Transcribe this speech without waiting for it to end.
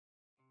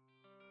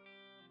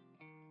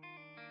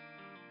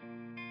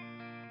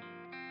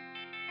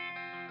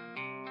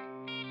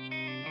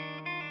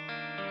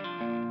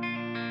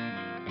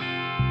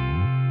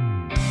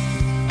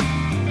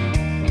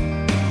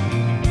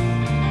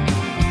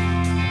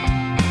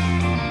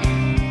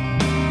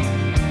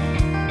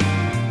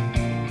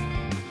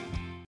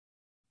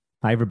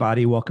Hi,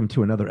 everybody. Welcome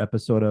to another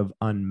episode of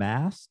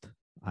Unmasked.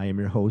 I am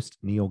your host,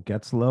 Neil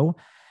Getzlow.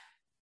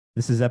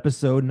 This is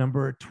episode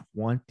number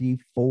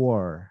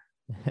 24.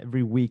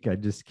 Every week, I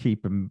just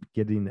keep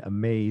getting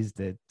amazed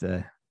that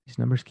these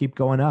numbers keep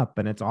going up,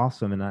 and it's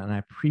awesome. And I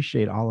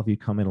appreciate all of you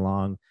coming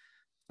along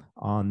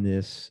on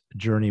this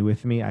journey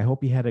with me. I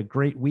hope you had a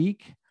great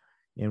week,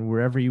 and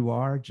wherever you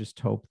are, just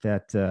hope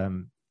that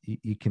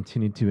you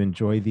continue to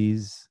enjoy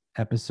these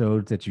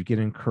episodes, that you get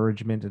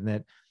encouragement, and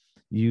that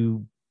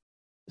you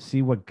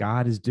see what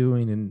God is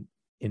doing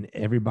in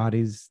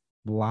everybody's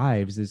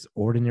lives, is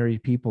ordinary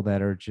people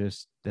that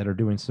are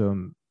doing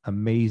some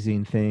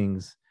amazing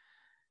things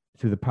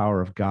through the power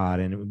of God.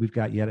 And we've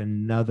got yet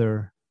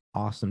another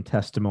awesome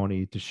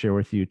testimony to share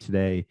with you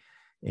today.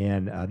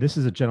 And this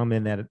is a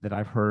gentleman that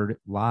I've heard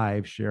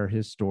live share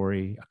his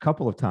story a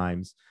couple of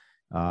times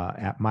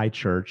at my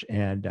church.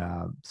 And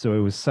so it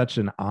was such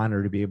an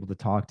honor to be able to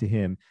talk to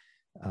him,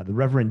 the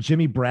Reverend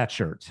Jimmie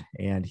Bratcher.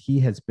 And he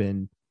has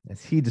been,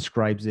 as he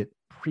describes it,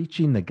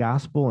 preaching the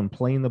gospel and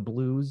playing the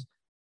blues,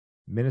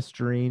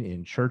 ministering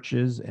in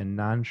churches and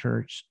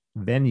non-church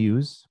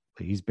venues.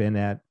 He's been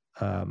at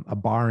a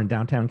bar in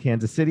downtown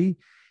Kansas City.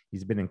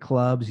 He's been in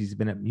clubs. He's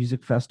been at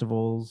music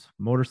festivals,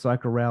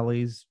 motorcycle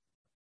rallies,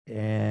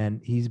 and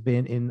he's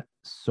been in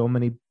so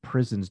many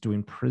prisons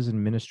doing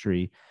prison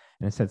ministry.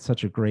 And it's had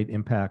such a great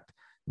impact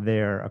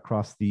there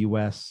across the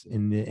U.S.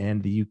 and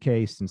the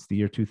U.K. since the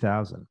year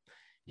 2000.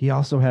 He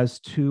also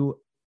has two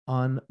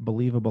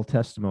unbelievable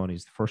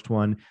testimonies. The first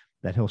one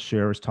that he'll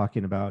share is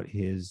talking about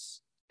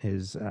his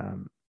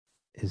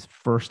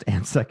first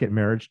and second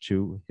marriage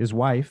to his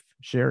wife,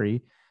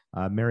 Sherry,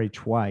 married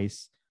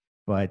twice,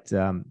 but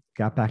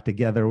got back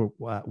together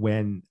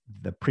when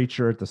the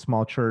preacher at the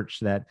small church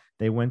that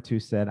they went to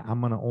said,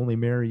 "I'm going to only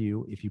marry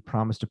you if you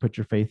promise to put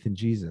your faith in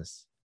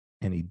Jesus."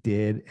 And he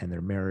did, and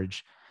their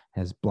marriage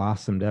has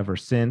blossomed ever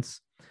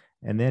since.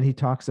 And then he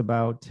talks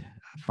about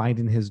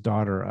finding his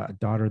daughter, a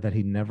daughter that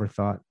he never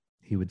thought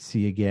he would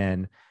see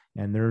again.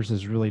 And theirs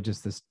is really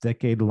just this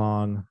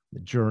decade-long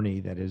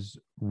journey that is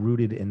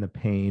rooted in the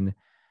pain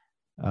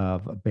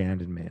of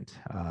abandonment.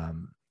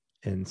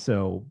 And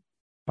so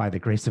by the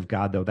grace of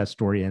God, though, that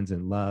story ends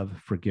in love,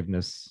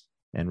 forgiveness,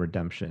 and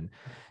redemption.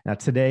 Now,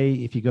 today,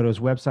 if you go to his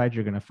website,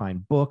 you're going to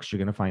find books, you're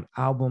going to find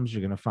albums,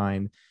 you're going to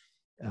find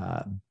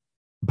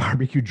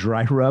barbecue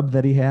dry rub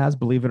that he has.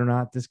 Believe it or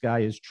not, this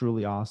guy is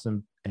truly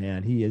awesome.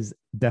 And he is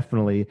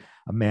definitely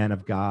a man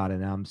of God.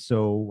 And I'm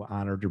so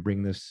honored to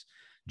bring this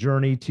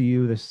journey to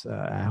you.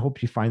 I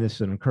hope you find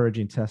this an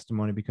encouraging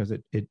testimony, because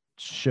it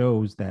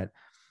shows that,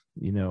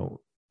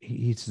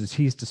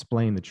 he's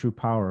displaying the true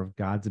power of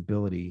God's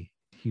ability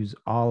to use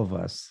all of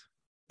us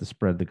to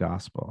spread the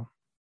gospel.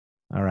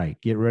 All right,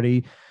 get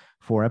ready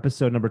for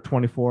episode number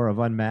 24 of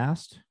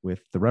Unmasked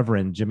with the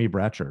Reverend Jimmie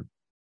Bratcher.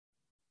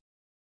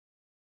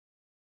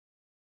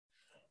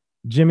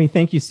 Jimmie,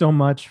 thank you so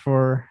much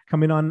for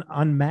coming on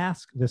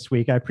Unmasked this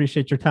week. I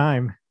appreciate your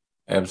time.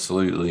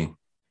 Absolutely.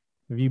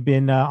 Have you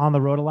been on the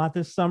road a lot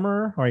this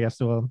summer? Or I guess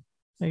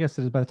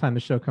by the time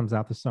the show comes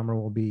out, the summer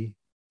will be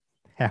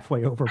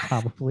halfway over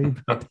probably.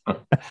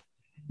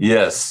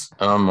 Yes,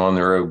 I'm on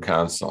the road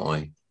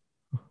constantly.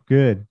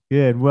 Good.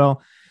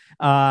 Well,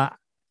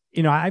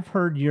 I've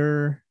heard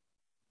your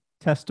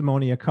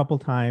testimony a couple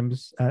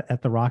times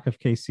at the Rock of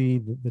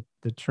KC,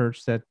 the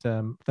church that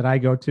I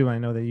go to. I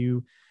know that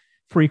you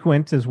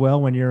frequent as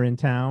well when you're in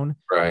town.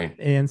 Right.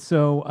 And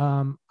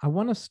so I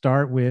want to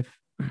start with,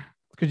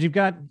 because you've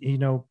got,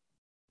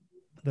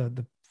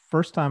 the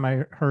first time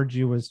I heard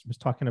you was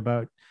talking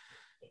about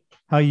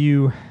how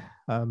you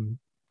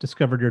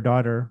discovered your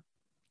daughter,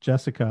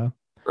 Jessica.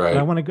 Right.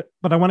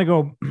 But I want to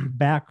go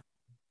back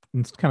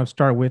and kind of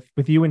start with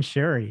you and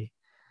Sherry,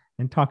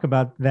 and talk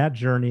about that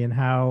journey and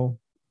how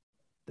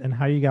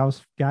you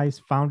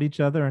guys found each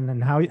other, and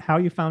then how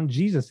you found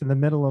Jesus in the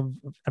middle of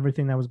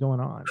everything that was going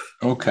on.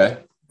 Okay.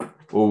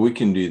 Well, we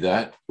can do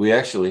that. We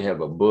actually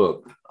have a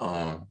book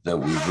that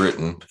we've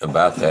written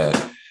about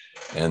that.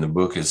 And the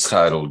book is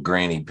titled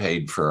Granny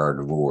Paid for Our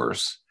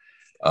Divorce.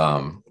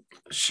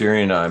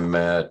 Sherry and I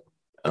met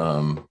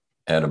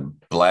at a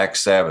Black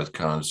Sabbath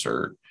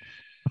concert,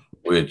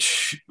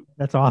 which,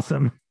 that's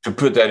awesome. To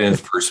put that in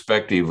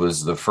perspective,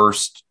 was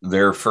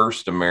their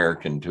first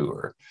American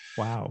tour.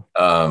 Wow.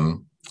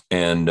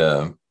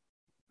 And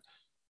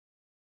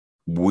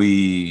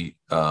we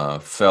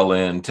fell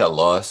into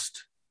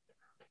lust,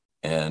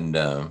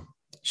 and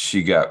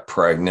she got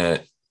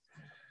pregnant.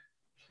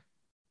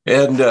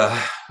 And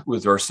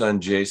with our son,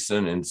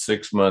 Jason, and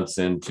 6 months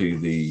into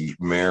the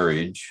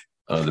marriage,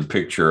 the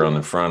picture on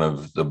the front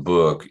of the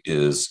book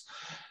is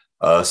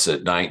us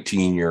at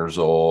 19 years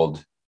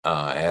old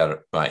at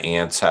my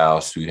aunt's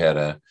house, who had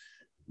a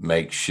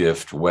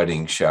makeshift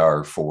wedding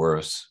shower for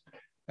us.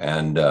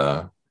 And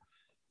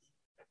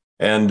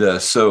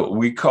so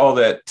we call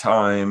that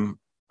time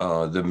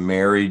the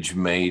marriage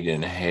made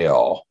in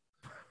hell,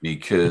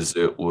 because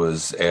it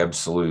was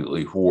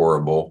absolutely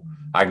horrible.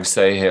 I can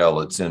say hell,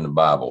 it's in the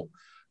Bible.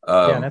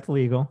 Yeah, that's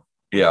legal.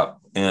 Yeah.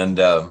 And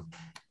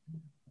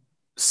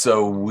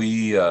So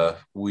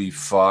we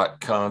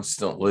fought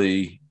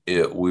constantly.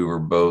 We were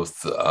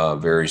both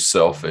very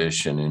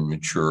selfish and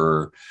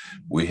immature.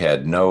 We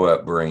had no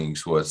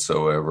upbringings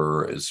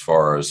whatsoever as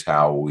far as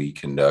how we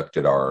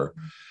conducted our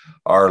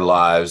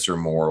lives or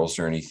morals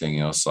or anything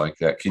else like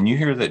that. Can you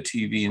hear that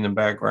TV in the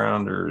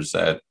background, or is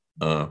that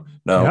no?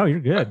 No, you're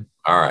good.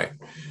 All right.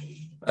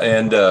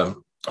 And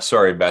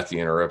sorry about the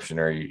interruption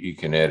there. You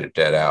can edit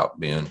that out,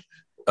 Ben.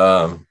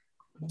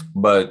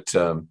 But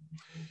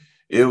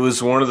it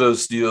was one of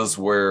those deals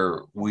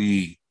where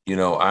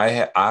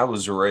I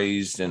was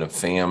raised in a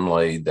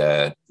family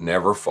that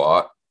never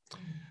fought.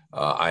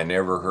 I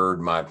never heard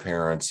my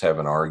parents have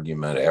an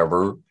argument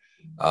ever.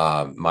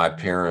 My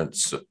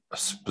parents,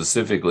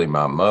 specifically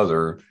my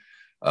mother,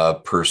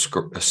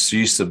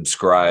 she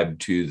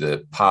subscribed to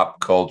the pop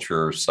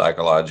culture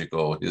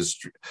psychological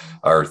history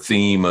or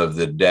theme of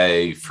the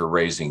day for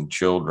raising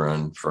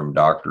children from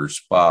Dr.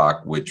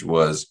 Spock, which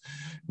was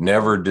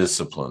never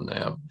discipline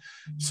them.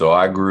 So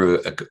I grew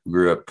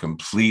up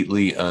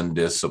completely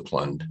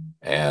undisciplined,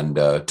 and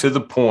to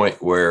the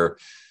point where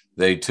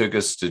they took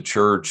us to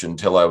church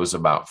until I was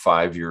about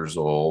 5 years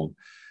old.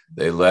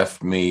 They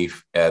left me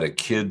at a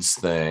kids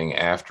thing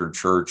after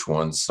church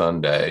one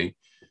Sunday,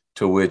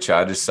 to which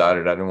I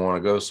decided I didn't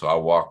want to go. So I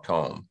walked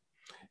home.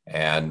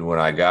 And when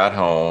I got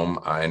home,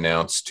 I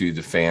announced to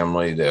the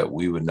family that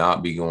we would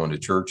not be going to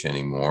church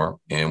anymore.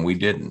 And we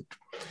didn't.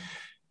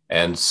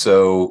 And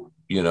so,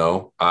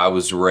 I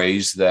was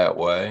raised that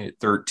way. At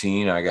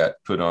 13, I got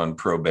put on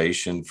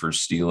probation for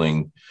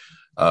stealing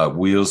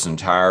wheels and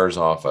tires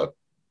off a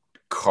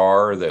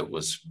car that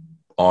was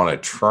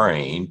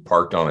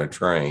parked on a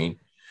train.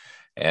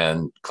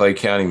 And Clay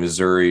County,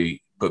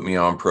 Missouri put me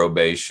on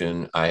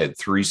probation. I had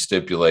 3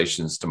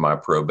 stipulations to my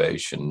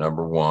probation.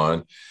 Number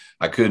 1,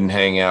 I couldn't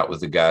hang out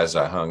with the guys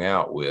I hung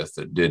out with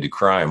that did the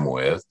crime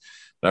with.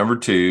 Number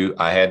 2,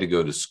 I had to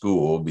go to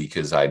school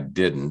because I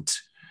didn't.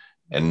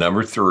 And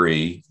number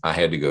 3, I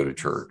had to go to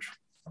church.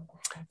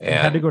 And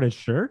had to go to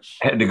church?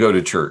 Had to go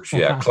to church,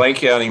 yeah. Wow. Clay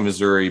County,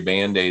 Missouri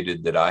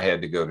mandated that I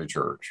had to go to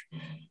church.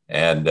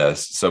 And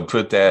so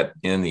put that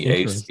in the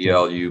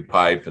ACLU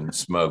pipe and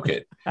smoke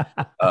it.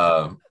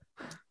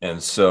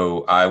 And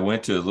so I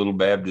went to a little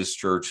Baptist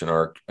church in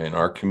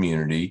our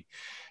community,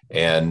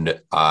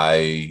 and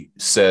I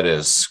sat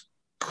as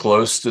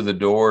close to the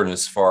door and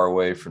as far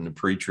away from the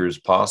preacher as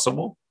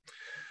possible.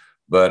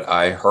 But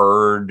I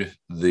heard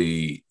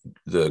the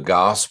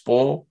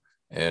gospel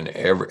and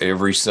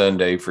every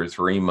Sunday for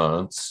 3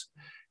 months,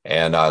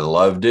 and I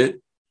loved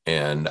it.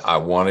 And I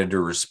wanted to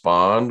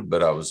respond,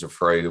 but I was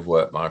afraid of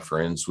what my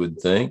friends would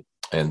think.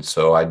 And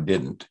so I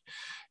didn't.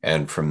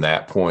 And from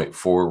that point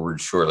forward,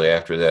 shortly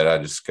after that, I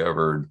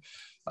discovered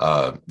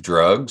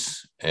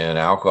drugs and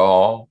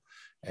alcohol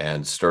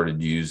and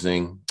started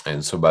using.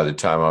 And so by the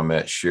time I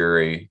met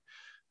Sherry,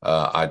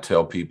 I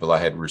tell people I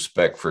had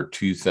respect for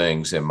 2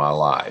 things in my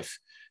life.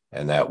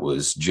 And that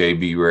was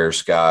JB Rare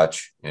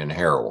Scotch and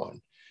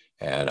heroin.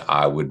 And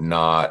I would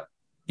not,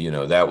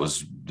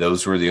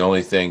 those were the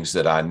only things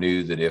that I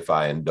knew that if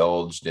I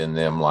indulged in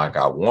them like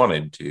I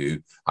wanted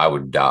to, I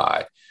would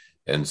die.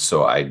 And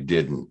so I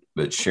didn't.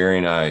 But Sherry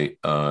and I,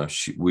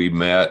 we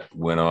met,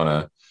 went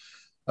on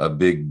a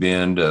big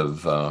bend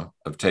of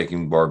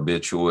taking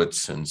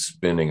barbiturates and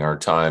spending our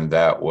time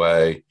that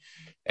way.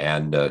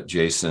 And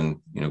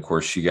Jason, of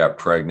course, she got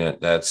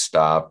pregnant. That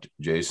stopped.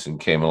 Jason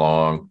came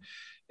along,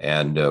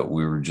 and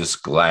we were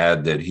just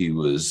glad that he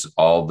was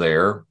all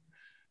there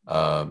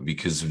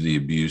because of the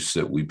abuse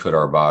that we put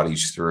our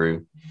bodies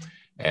through.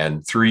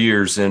 And 3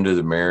 years into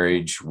the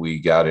marriage, we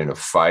got in a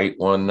fight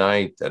one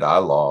night that I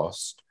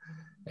lost.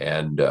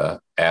 And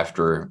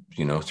after,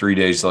 3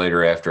 days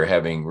later, after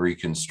having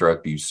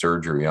reconstructive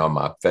surgery on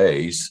my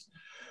face,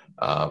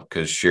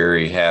 because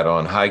Sherry had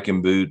on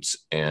hiking boots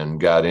and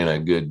got in a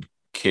good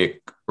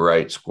kick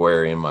right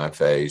square in my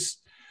face.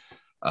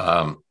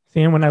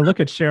 See, and when I look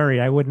at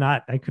Sherry, I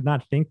could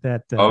not think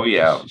that.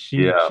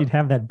 She'd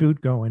have that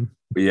boot going.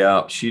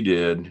 Yeah, she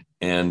did.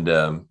 And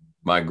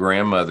my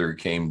grandmother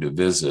came to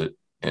visit,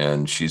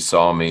 and she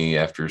saw me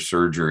after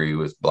surgery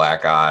with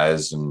black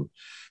eyes and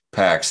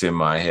packs in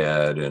my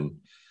head and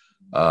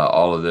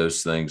all of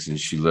those things. And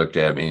she looked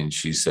at me and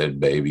she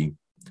said, "Baby,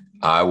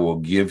 I will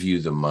give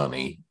you the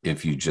money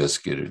if you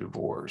just get a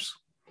divorce."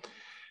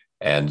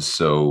 And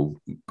so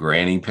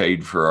Granny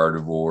paid for our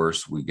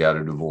divorce. We got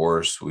a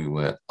divorce. We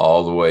went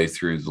all the way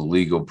through the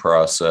legal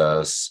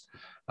process,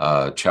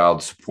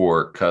 child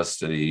support,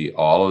 custody,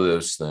 all of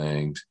those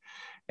things.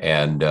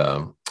 And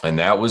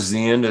that was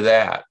the end of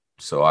that.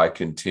 So I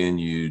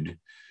continued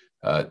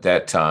at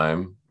that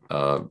time,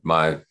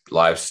 my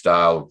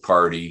lifestyle,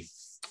 party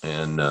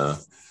and,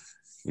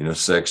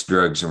 sex,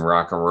 drugs, and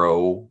rock and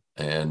roll,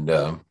 and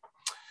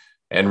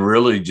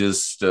really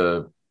just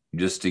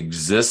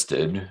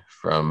existed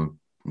from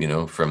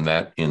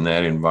that, in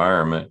that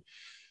environment.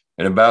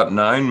 And about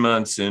 9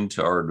 months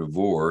into our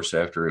divorce,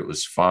 after it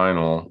was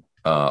final,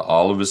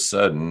 all of a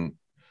sudden,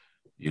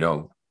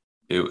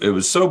 it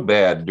was so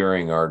bad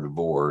during our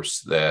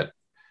divorce that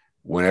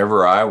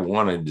whenever I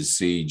wanted to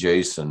see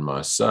Jason,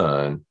 my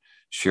son,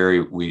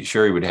 Sherry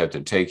would have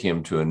to take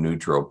him to a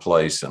neutral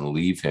place and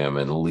leave him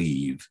and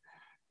leave.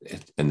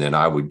 And then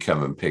I would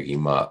come and pick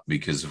him up,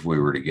 because if we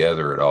were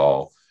together at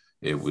all,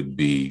 it would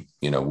be,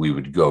 we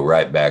would go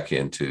right back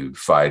into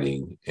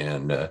fighting,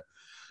 and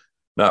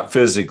not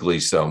physically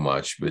so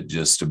much, but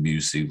just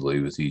abusively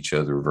with each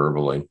other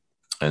verbally.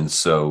 And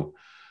so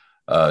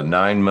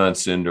 9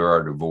 months into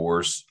our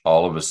divorce,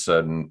 all of a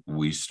sudden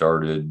we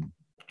started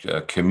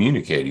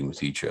communicating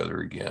with each other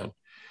again.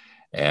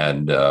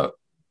 And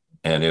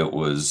it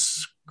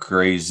was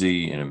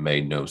crazy, and it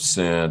made no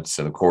sense.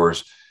 And of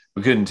course,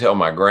 we couldn't tell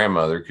my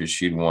grandmother because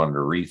she'd wanted a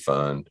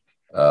refund.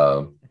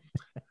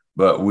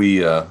 But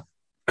we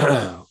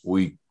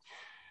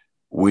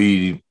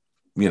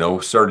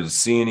started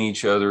seeing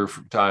each other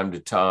from time to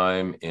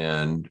time.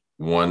 And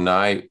one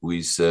night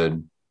we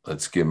said,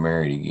 let's get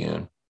married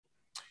again.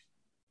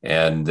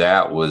 And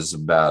that was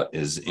about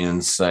as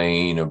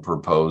insane a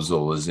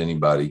proposal as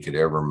anybody could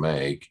ever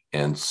make.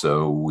 And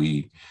so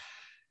we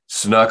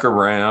snuck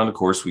around. Of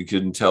course, we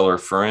couldn't tell our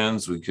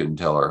friends. We couldn't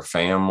tell our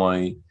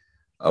family.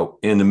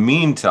 In the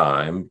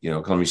meantime,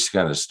 let me just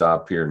kind of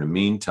stop here. In the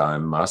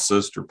meantime, my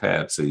sister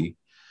Patsy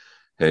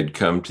had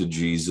come to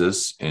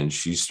Jesus, and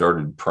she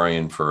started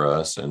praying for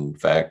us. In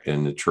fact,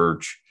 in the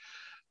church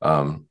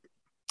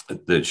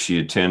that she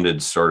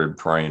attended, started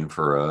praying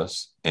for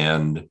us.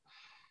 And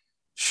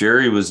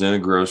Sherry was in a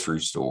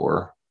grocery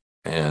store,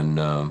 and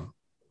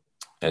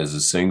as a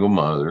single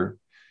mother,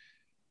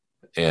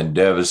 and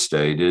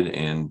devastated.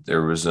 And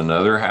there was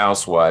another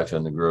housewife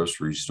in the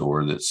grocery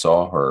store that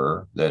saw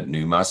her, that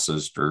knew my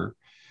sister,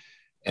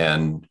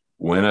 and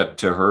went up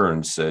to her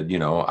and said,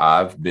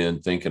 I've been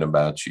thinking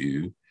about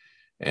you,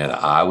 and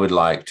I would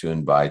like to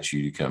invite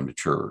you to come to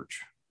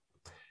church.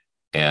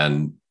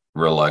 And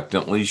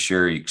reluctantly,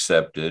 Sherry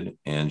accepted,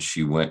 and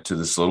she went to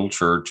this little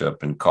church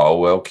up in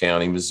Caldwell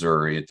County,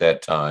 Missouri. At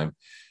that time,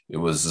 it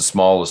was the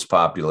smallest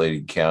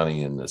populated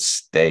county in the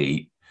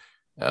state,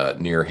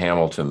 near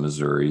Hamilton,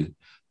 Missouri,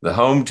 the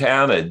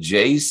hometown of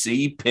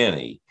J.C.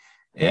 Penney.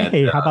 And,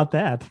 hey, how about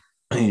that?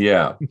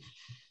 Yeah.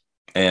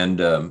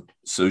 And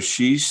so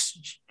she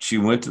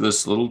went to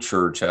this little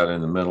church out in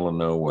the middle of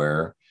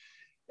nowhere.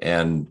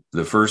 And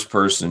the first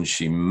person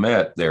she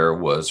met there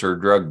was her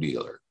drug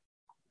dealer.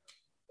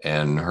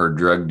 And her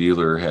drug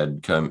dealer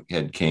had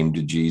came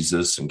to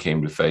Jesus and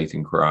came to faith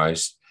in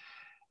Christ.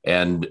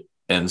 And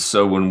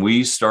so when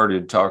we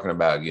started talking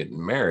about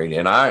getting married,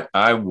 and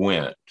I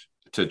went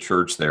to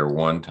church there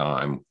one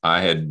time.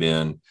 I had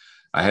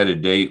a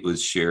date with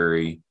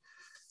Sherry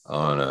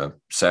on a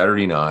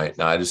Saturday night,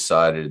 and I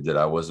decided that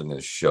I wasn't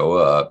going to show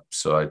up.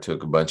 So I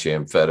took a bunch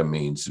of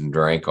amphetamines and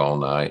drank all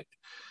night.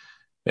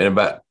 And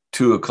about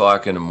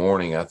 2:00 in the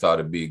morning, I thought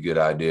it'd be a good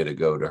idea to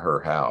go to her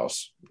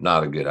house.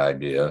 Not a good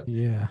idea.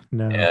 Yeah,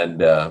 no.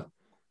 And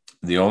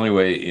the only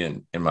way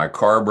and my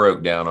car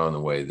broke down on the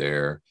way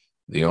there.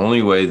 The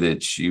only way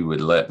that she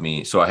would let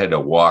me, so I had to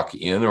walk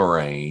in the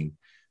rain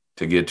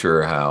to get to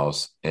her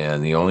house.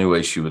 And the only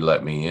way she would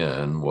let me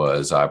in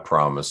was I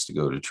promised to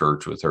go to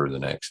church with her the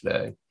next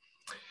day.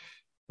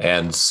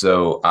 And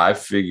so I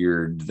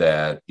figured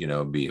that,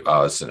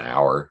 it's an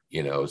hour,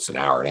 it's an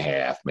hour and a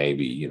half,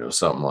 maybe,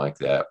 something like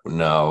that.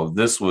 No,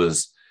 this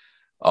was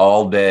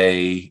all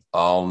day,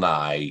 all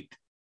night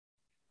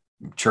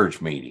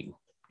church meeting.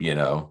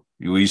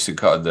 We used to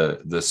call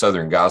the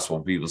Southern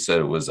Gospel people said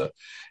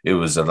it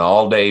was an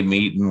all day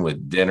meeting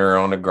with dinner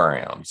on the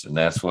grounds. And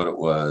that's what it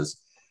was.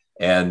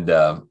 And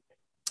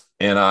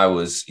I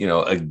was,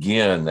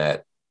 again,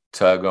 that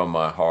tug on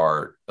my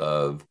heart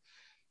of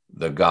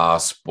the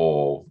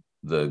gospel,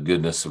 the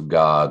goodness of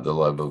God, the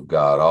love of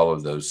God, all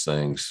of those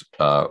things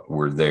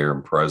were there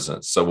and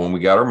present. So when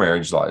we got our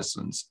marriage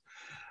license,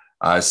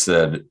 I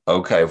said,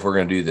 okay, if we're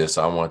going to do this,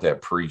 I want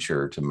that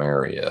preacher to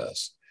marry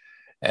us.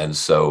 And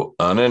so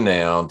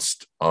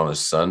unannounced on a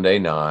Sunday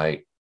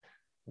night,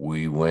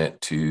 we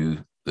went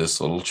to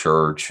this little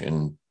church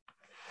in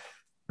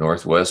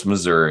Northwest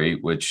Missouri,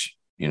 which,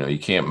 you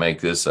can't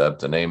make this up.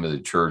 The name of the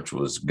church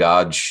was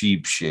God's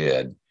Sheep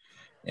Shed.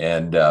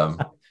 And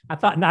I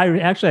thought, no,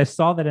 I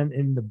saw that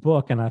in the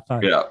book, and I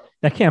thought, yeah,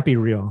 that can't be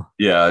real.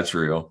 Yeah, it's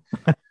real.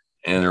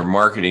 And their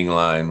marketing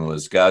line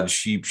was God's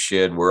Sheep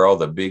Shed, where all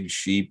the big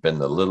sheep and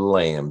the little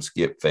lambs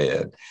get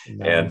fed.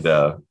 Nice.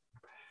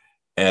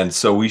 And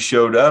so we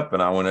showed up,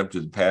 and I went up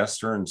to the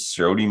pastor and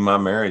showed him my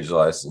marriage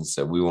license,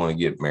 said, we want to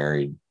get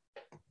married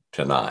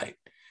tonight.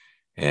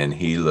 And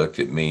he looked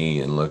at me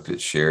and looked at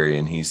Sherry,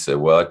 and he said,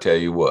 well, I tell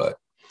you what,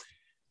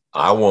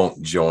 I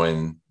won't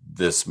join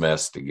this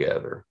mess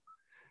together.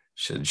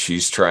 Said,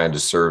 she's trying to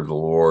serve the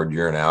Lord.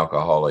 You're an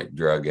alcoholic,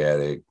 drug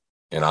addict,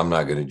 and I'm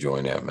not going to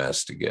join that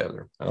mess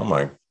together. And I'm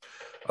like,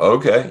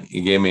 okay.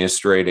 He gave me a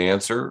straight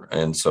answer.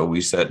 And so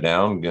we sat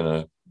down,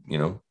 going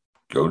to,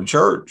 go to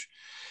church.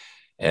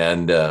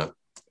 And a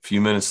few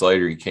minutes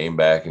later, he came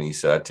back and he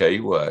said, I tell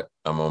you what,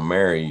 I'm going to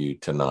marry you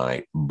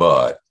tonight,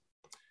 but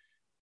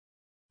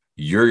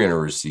you're going to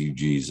receive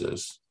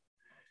Jesus.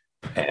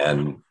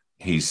 And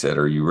he said,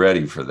 "Are you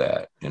ready for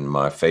that?" And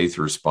my faith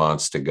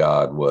response to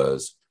God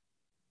was,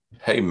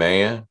 "Hey,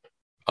 man,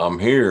 I'm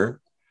here."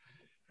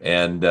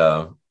 And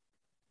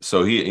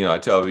so I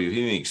tell you, he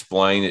didn't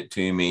explain it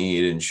to me.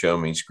 He didn't show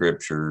me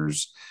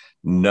scriptures,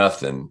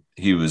 nothing.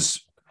 He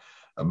was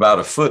about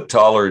a foot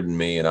taller than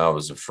me, and I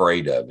was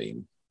afraid of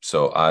him.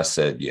 So I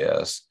said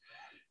yes.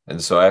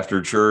 And so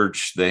after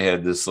church, they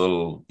had this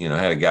little,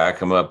 had a guy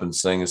come up and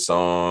sing a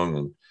song,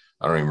 and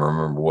I don't even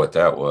remember what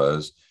that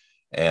was.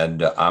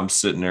 And I'm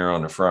sitting there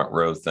on the front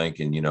row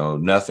thinking,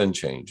 nothing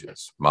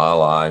changes. My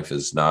life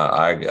is not,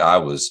 I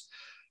was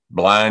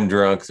blind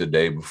drunk the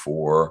day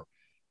before.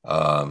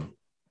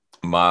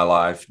 My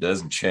life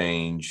doesn't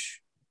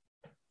change.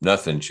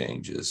 Nothing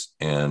changes.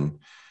 And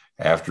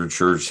after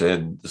church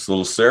had this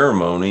little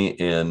ceremony,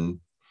 and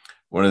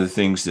one of the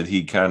things that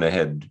he kind of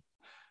had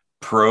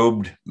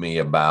probed me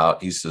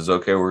about, he says,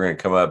 "Okay, we're going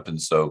to come up. And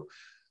so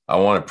I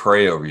want to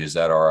pray over you. Is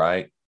that all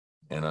right?"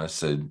 And I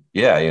said,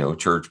 "Yeah,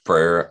 church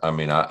prayer. I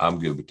mean, I'm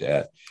good with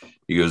that."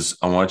 He goes,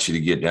 "I want you to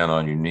get down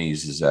on your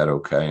knees. Is that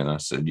okay?" And I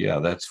said, "Yeah,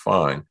 that's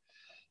fine."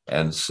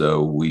 And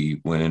so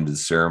we went into the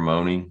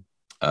ceremony.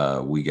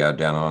 We got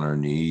down on our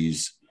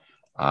knees.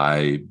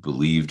 I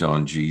believed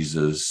on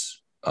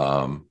Jesus.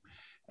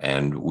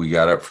 And we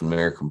got up from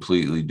there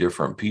completely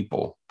different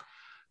people.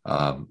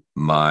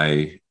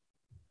 I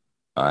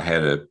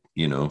had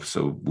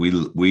so we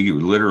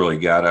literally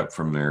got up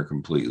from there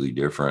completely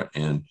different.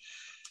 And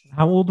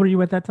how old were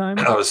you at that time?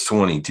 I was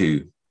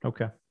 22.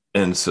 Okay.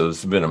 And so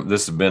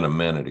this has been a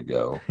minute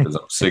ago, because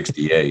I'm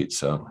 68.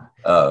 So,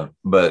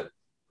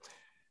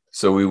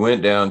 so we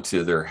went down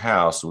to their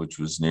house, which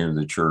was near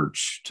the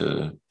church,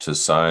 to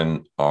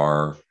sign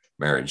our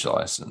marriage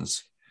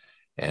license.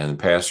 And the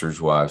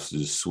pastor's wife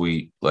is a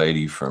sweet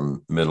lady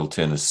from Middle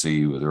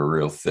Tennessee with a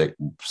real thick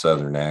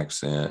Southern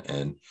accent.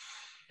 And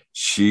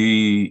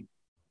she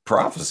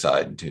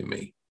prophesied to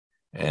me,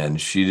 and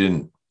she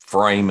didn't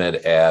frame it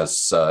as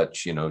such.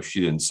 She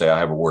didn't say, "I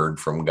have a word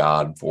from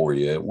God for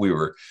you." We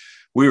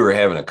were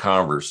having a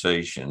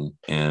conversation,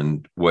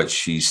 and what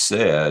she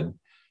said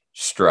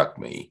struck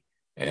me.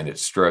 And it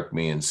struck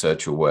me in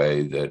such a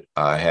way that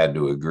I had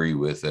to agree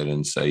with it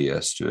and say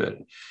yes to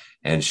it.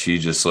 And she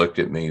just looked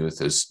at me with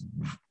this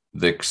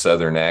thick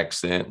Southern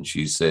accent, and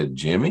she said,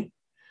 "Jimmie,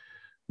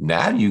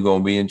 now you're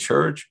going to be in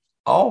church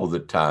all the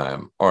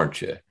time,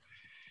 aren't you?"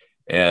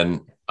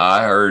 And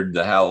I heard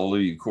the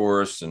Hallelujah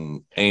chorus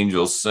and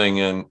angels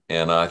singing,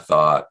 and I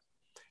thought,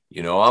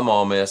 I'm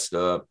all messed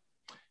up,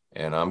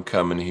 and I'm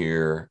coming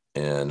here,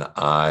 and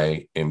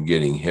I am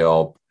getting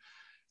help.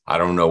 I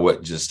don't know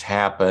what just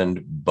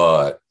happened,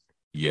 but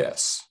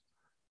yes.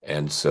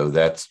 And so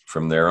that's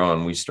from there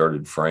on, we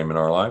started framing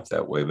our life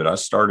that way. But I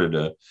started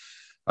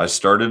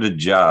a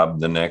job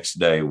the next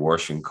day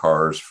washing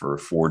cars for a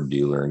Ford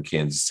dealer in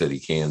Kansas City,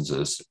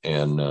 Kansas.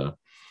 And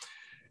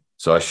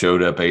so I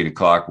showed up 8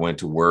 o'clock, went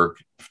to work,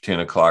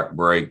 10 o'clock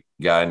break.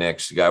 Guy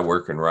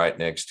working right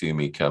next to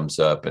me comes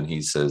up, and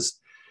he says,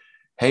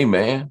 "Hey,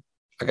 man,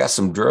 I got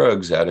some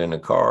drugs out in the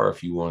car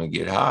if you want to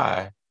get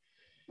high."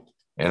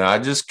 And I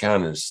just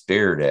kind of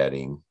stared at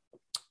him.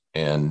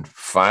 And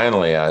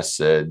finally I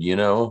said,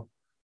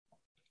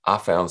 "I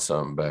found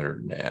something better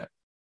than that."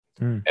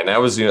 And that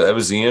was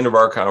the end of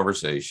our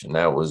conversation.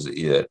 That was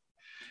it.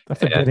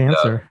 That's a good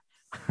answer.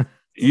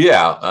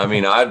 Yeah. I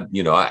mean,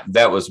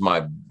 that was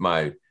my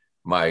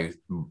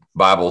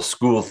Bible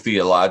school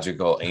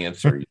theological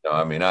answer.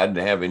 I mean, I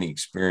didn't have any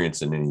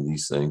experience in any of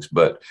these things,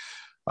 but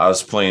I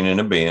was playing in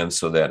a band.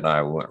 So that night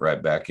I went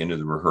right back into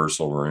the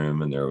rehearsal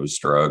room, and there was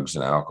drugs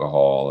and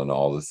alcohol and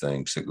all the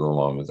things that go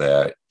along with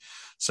that.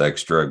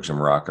 Sex, drugs,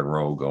 and rock and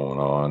roll going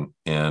on.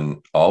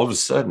 And all of a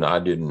sudden I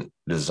didn't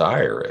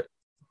desire it.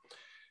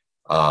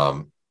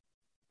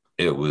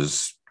 It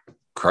was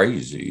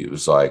crazy. It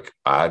was like,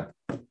 I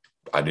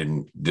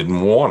didn't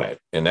want it.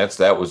 And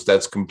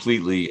that's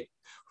completely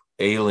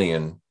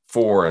alien,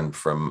 foreign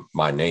from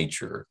my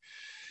nature.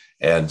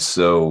 And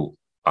so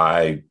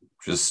I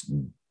just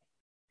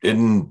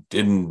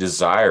didn't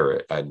desire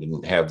it. I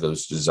didn't have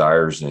those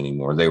desires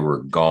anymore. They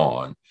were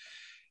gone.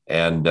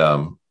 And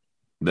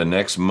the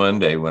next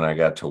Monday when I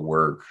got to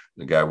work,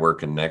 the guy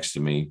working next to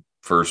me,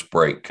 first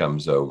break,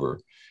 comes over,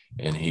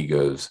 and he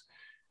goes,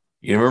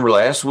 "You remember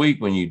last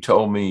week when you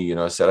told me,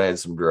 I said I had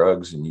some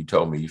drugs, and you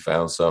told me you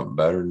found something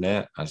better than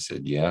that?" I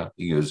said, "Yeah."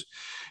 He goes,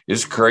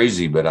 "It's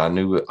crazy, but I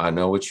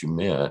know what you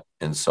meant."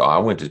 And so I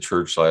went to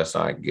church last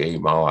night and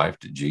gave my life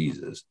to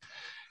Jesus.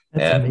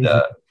 That's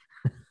amazing.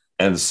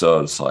 And so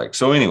it's like,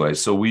 so anyway,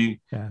 so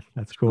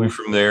that's cool.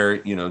 From there,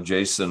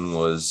 Jason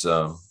was,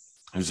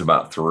 he was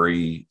about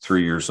three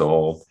years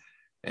old.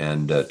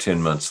 And 10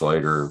 months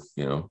later,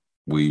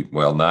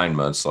 9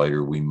 months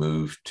later, we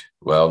moved.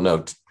 Well,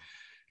 no,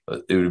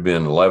 it would have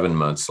been 11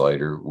 months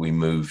later, we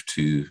moved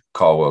to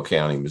Caldwell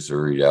County,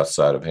 Missouri,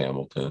 outside of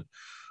Hamilton.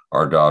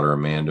 Our daughter,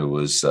 Amanda,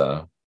 was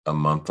a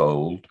month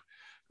old.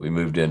 We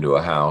moved into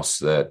a house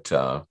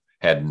that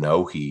had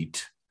no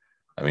heat.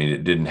 I mean,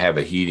 it didn't have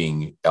a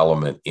heating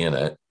element in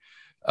it.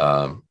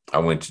 I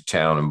went to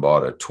town and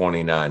bought a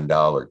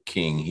 $29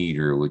 King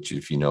heater, which,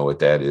 if you know what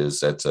that is,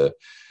 that's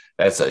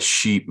a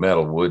sheet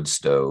metal wood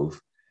stove.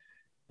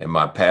 And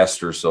my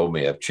pastor sold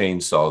me a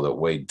chainsaw that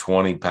weighed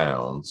 20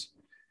 pounds.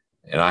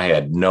 And I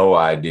had no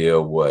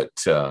idea what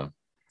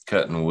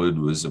cutting wood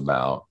was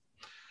about.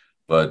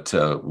 But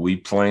we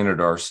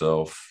planted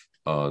ourselves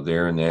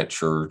there in that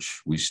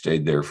church. We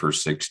stayed there for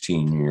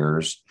 16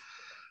 years.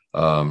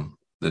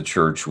 The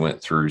church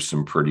went through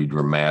some pretty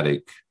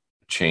dramatic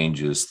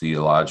changes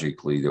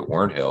theologically that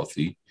weren't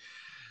healthy.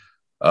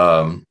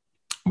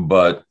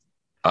 But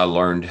I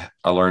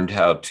learned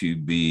how to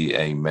be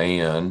a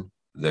man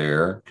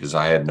there because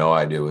I had no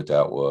idea what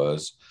that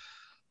was.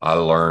 I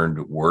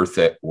learned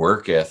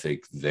work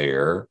ethic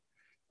there,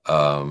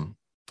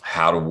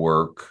 how to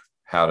work,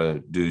 how to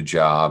do a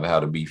job, how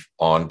to be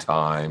on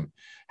time,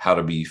 how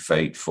to be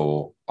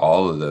faithful,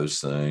 all of those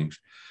things.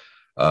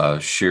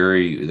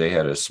 Sherry, they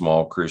had a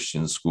small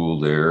Christian school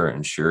there,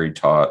 and Sherry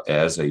taught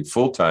as a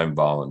full-time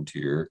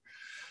volunteer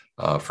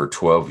for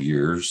 12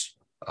 years.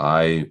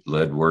 I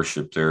led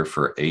worship there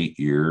for 8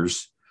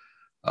 years,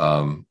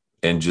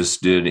 and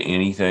just did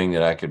anything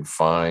that I could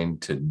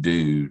find to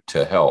do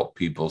to help.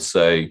 People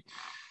say,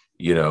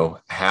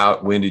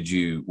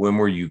 when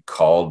were you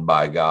called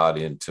by God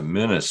into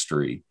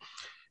ministry?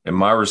 And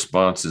my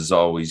response has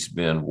always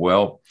been,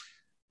 well,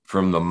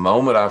 from the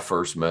moment I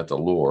first met the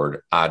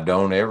Lord, I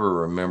don't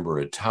ever remember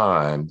a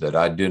time that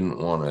I didn't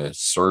want to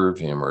serve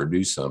him or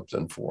do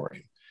something for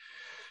him.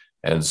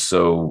 And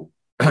so,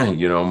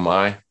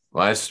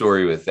 my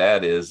story with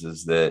that is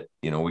that,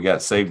 we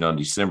got saved on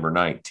December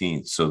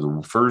 19th. So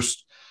the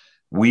first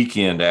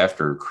weekend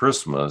after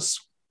Christmas,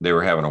 they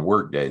were having a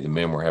work day. The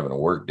men were having a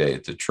work day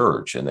at the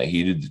church, and they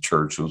heated the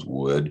church with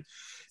wood.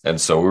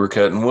 And so we were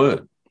cutting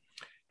wood.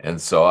 And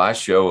so I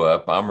show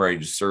up, I'm ready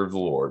to serve the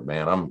Lord,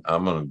 man.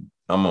 I'm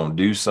going to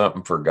do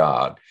something for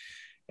God.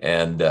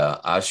 And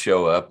I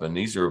show up, and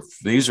these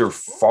are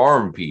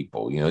farm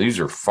people, these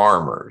are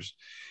farmers.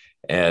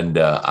 And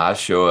I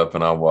show up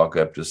and I walk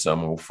up to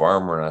some old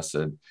farmer and I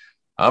said,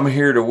 I'm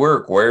here to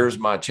work. Where's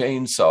my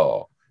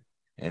chainsaw?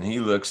 And he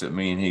looks at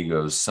me and he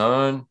goes,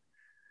 son,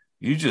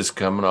 you just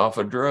coming off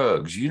of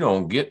drugs. You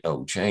don't get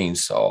no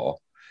chainsaw.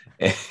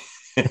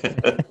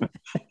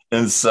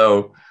 And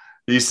so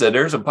he said,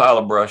 there's a pile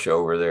of brush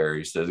over there.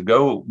 He says,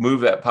 go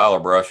move that pile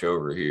of brush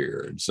over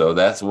here. And so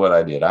that's what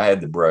I did. I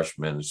had the brush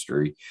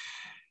ministry.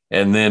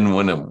 And then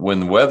when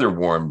the weather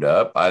warmed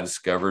up, I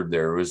discovered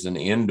there was an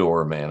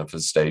indoor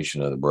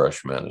manifestation of the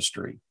brush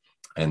ministry.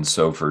 And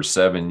so for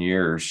 7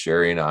 years,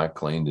 Sherry and I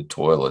cleaned the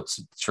toilets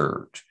at the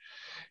church.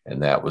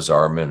 And that was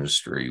our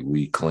ministry.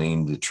 We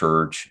cleaned the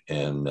church,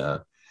 and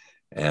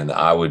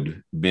I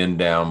would bend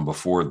down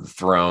before the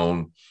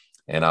throne,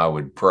 and I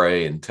would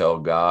pray and tell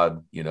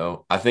God,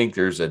 I think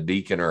there's a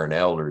deacon or an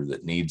elder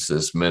that needs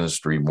this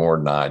ministry more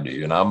than I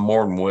do. And I'm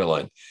more than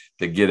willing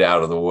to get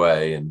out of the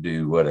way and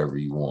do whatever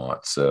you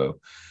want. So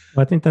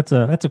I think that's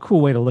a cool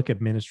way to look at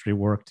ministry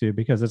work too,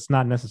 because it's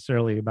not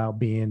necessarily about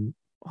being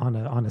on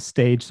a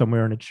stage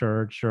somewhere in a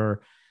church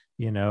or,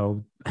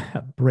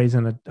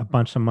 raising a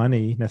bunch of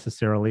money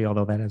necessarily,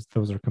 although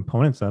those are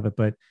components of it,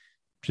 but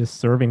just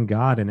serving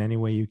God in any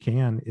way you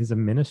can is a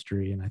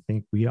ministry. And I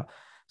think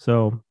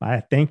so I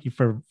thank you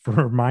for a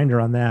reminder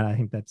on that. I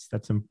think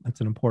that's an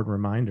important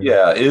reminder.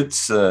 Yeah,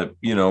 it's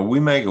we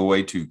make it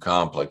way too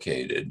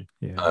complicated.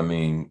 Yeah. I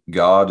mean,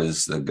 God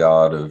is the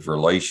God of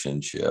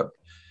relationship,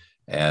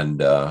 and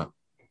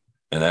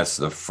that's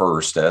the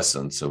first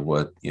essence of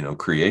what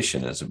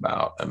creation is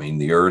about. I mean,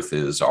 the earth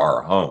is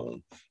our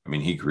home. I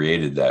mean, he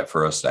created that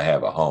for us to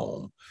have a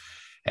home,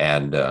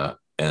 and the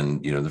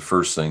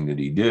first thing that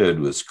he did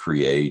was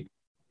create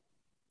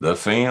the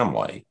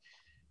family.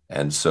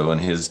 And so in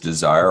his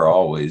desire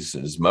always,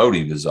 his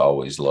motive is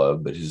always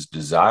love, but his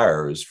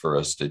desire is for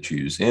us to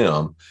choose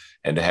him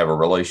and to have a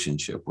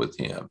relationship with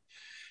him.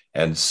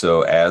 And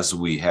so as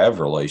we have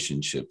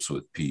relationships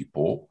with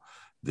people,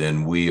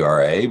 then we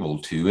are able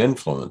to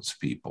influence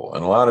people.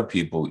 And a lot of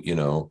people,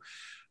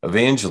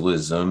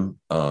 evangelism,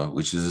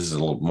 which is a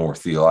little more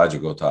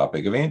theological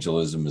topic,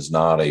 evangelism is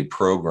not a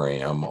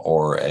program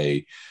or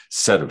a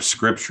set of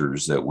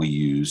scriptures that we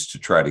use to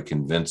try to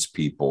convince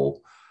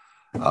people.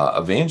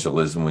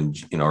 Evangelism,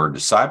 or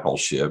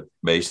discipleship,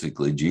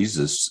 basically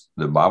Jesus,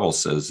 the Bible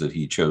says that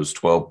he chose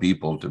 12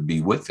 people to be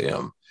with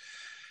him.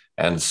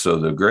 And so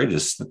the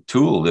greatest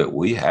tool that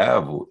we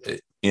have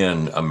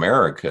in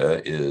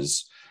America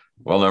is,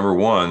 well,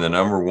 the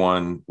number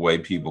one way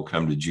people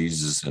come to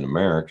Jesus in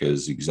America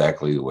is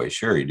exactly the way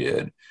Sherry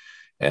did.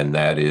 And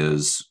that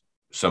is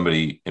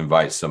somebody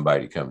invites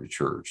somebody to come to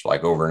church.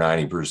 Like over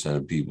 90%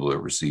 of people that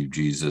receive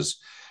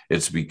Jesus,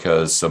 it's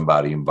because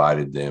somebody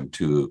invited them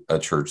to a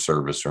church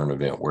service or an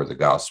event where the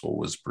gospel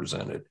was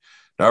presented.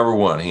 Number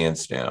one,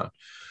 hands down.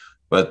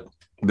 But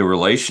the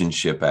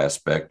relationship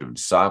aspect of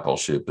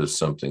discipleship is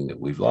something that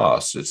we've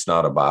lost. It's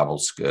not a Bible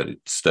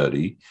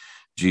study.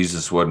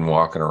 Jesus wasn't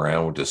walking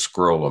around with a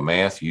scroll of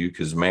Matthew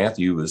because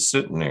Matthew was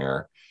sitting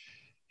there.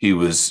 He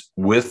was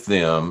with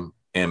them,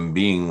 and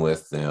being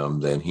with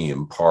them, then he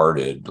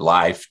imparted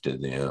life to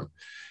them.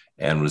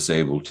 and was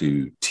able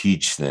to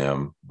teach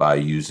them by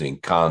using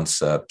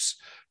concepts,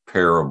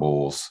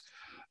 parables,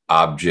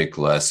 object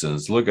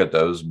lessons. Look at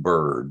those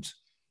birds.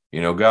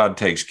 God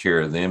takes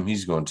care of them.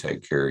 He's going to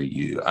take care of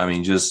you. I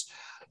mean, just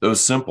those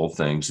simple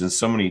things. And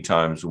so many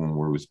times when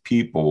we're with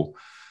people,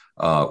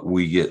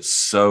 we get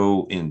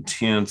so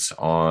intense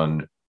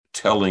on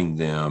telling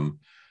them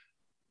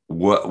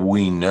what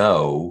we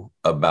know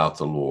about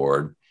the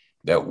Lord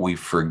that we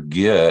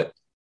forget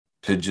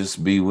to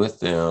just be with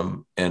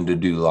them and to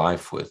do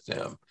life with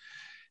them.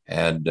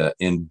 And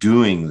in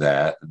doing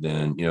that,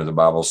 then, the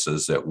Bible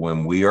says that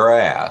when we are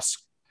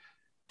asked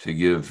to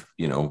give,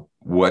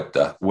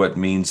 what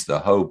means the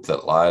hope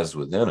that lies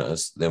within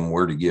us, then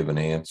we're to give an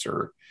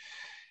answer.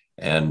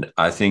 And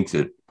I think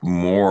that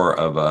more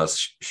of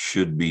us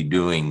should be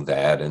doing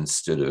that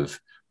instead of,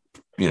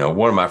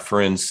 one of my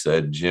friends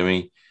said,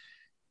 Jimmie,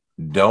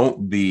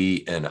 don't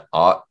be an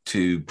ought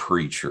to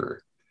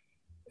preacher.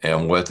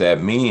 And what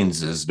that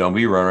means is don't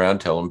be running around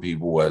telling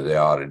people what they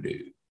ought to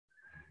do,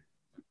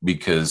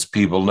 because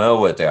people know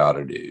what they ought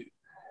to do.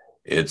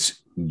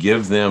 It's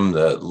give them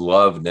the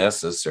love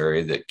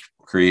necessary that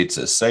creates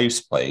a safe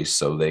space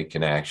so they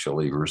can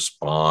actually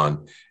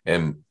respond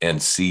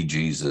and see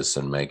Jesus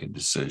and make a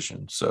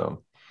decision.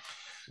 So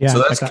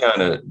that's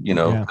kind of,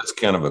 that's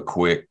kind of a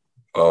quick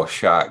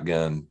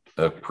shotgun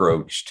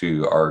approach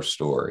to our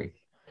story.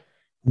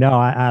 No,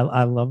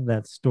 I love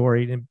that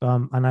story. And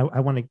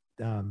I want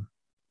to,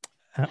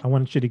 I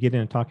want you to get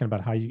into talking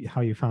about how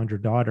you found your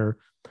daughter.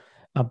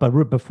 But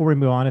before we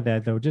move on to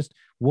that, though, just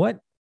what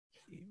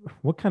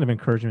kind of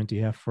encouragement do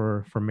you have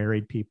for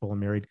married people and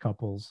married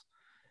couples?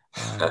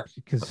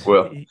 Because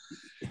okay,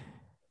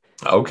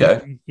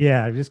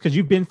 just because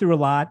you've been through a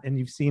lot and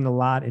you've seen a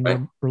lot in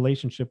your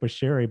relationship with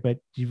Sherry, but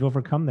you've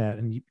overcome that,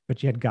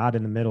 but you had God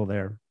in the middle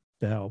there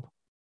to help.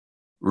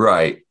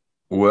 Right.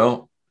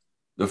 Well,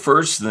 the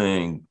first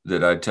thing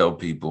that I tell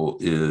people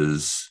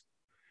is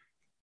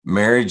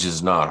marriage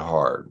is not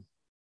hard.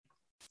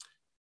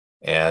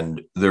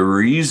 And the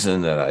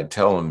reason that I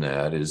tell them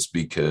that is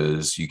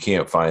because you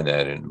can't find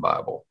that in the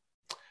Bible.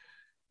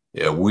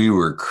 Yeah, we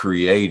were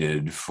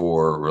created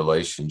for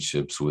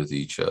relationships with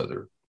each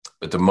other.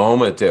 But the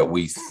moment that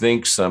we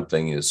think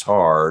something is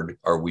hard,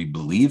 or we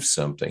believe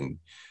something,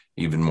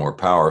 even more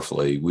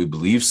powerfully, we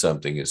believe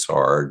something is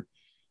hard,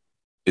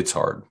 it's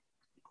hard.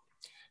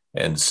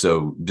 And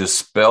so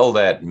dispel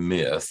that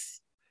myth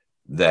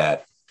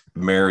that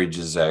marriage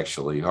is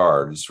actually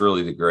hard. It's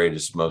really the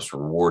greatest, most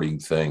rewarding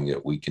thing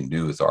that we can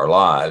do with our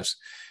lives,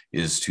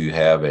 is to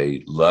have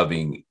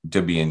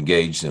to be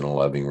engaged in a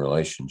loving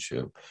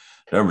relationship.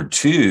 Number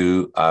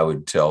two, I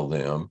would tell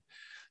them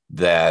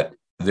that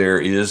there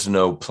is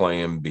no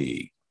plan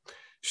B.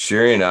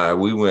 Sherry and I,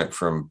 we went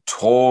from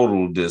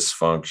total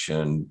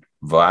dysfunction,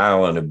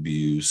 violent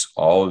abuse,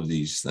 all of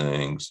these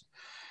things,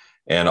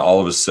 and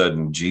all of a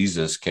sudden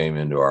Jesus came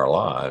into our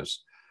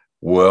lives.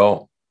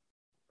 Well,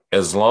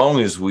 as long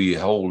as we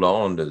hold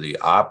on to the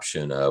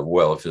option of,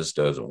 well, if this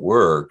doesn't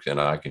work, then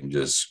I can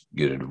just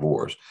get a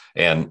divorce.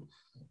 And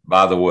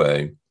by the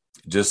way,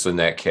 just in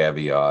that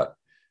caveat,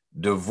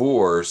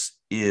 divorce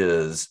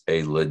is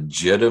a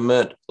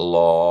legitimate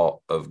law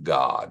of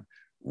God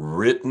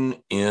written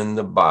in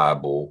the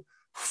Bible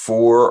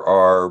for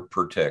our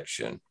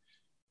protection,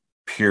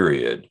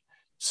 period.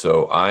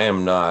 So I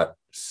am not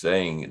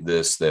saying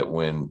this, that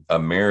when a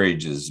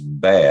marriage is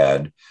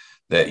bad,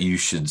 that you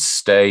should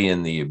stay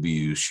in the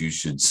abuse, you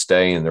should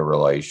stay in the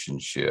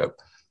relationship.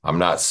 I'm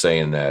not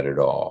saying that at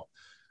all.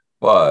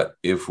 But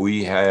if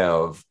we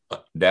have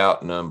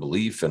doubt and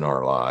unbelief in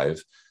our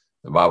life,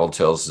 the Bible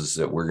tells us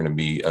that we're going to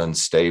be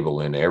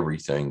unstable in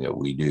everything that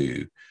we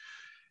do.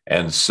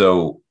 And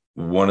so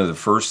one of the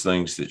first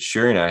things that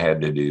Sherry and I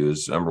had to do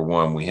is, number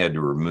one, we had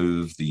to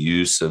remove the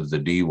use of the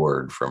D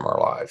word from our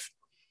life.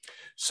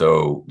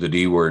 So the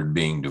D word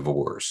being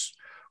divorce.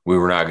 We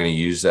were not going to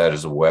use that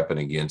as a weapon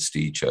against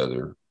each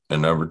other.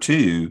 And number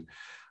two,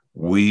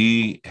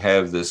 we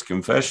have this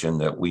confession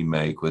that we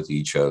make with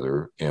each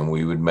other, and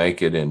we would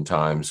make it in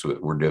times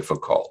that were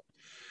difficult.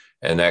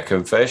 And that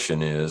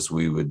confession is,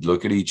 we would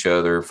look at each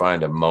other,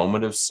 find a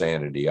moment of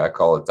sanity. I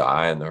call it the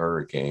eye in the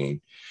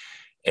hurricane.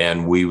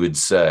 And we would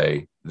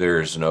say,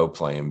 there's no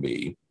plan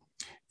B.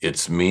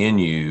 It's me and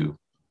you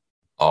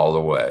all the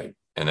way.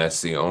 And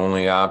that's the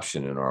only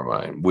option in our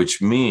mind,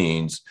 which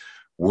means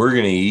we're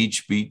going to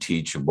each be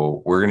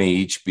teachable. We're going to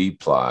each be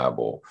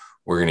pliable.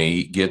 We're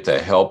going to get the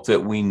help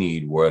that we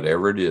need,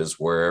 whatever it is,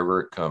 wherever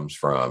it comes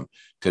from,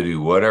 to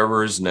do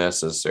whatever is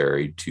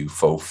necessary to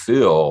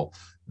fulfill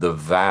the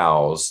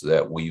vows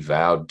that we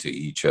vowed to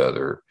each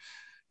other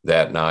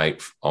that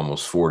night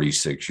almost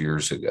 46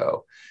 years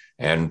ago.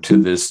 And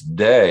to this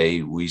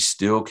day, we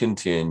still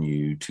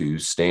continue to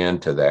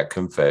stand to that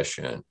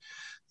confession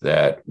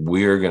that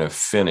we are going to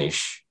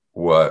finish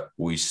what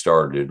we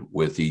started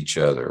with each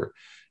other.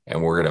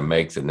 And we're going to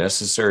make the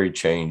necessary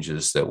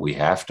changes that we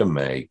have to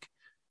make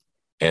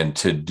and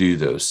to do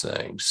those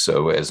things.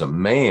 So as a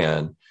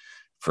man,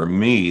 for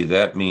me,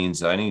 that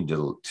means I need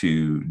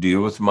to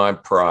deal with my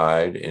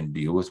pride and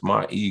deal with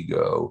my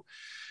ego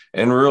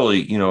And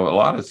really, a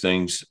lot of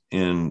things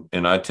and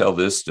I tell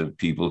this to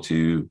people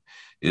too,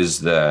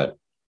 is that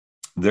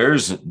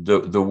there's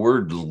the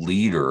word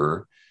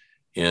leader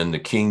in the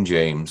King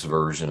James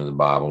version of the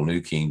Bible,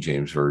 New King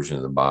James version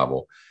of the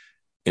Bible,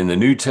 in the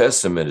New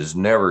Testament is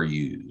never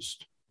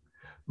used.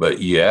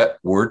 But yet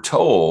we're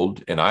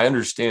told, and I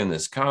understand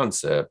this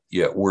concept,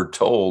 yet we're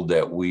told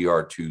that we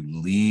are to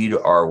lead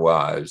our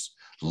wives,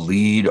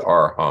 lead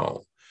our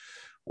home.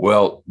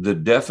 Well, the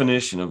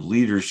definition of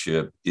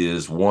leadership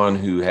is one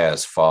who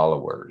has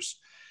followers.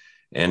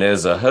 And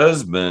as a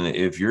husband,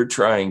 if you're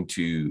trying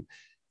to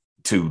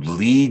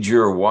lead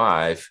your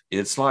wife,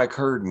 it's like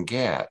herding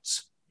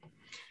cats,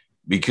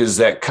 because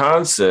that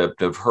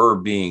concept of her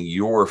being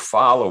your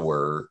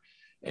follower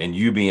and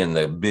you being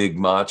the big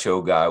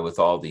macho guy with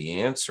all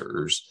the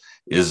answers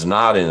is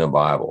not in the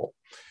Bible.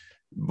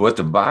 What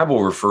the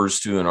Bible refers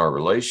to in our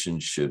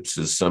relationships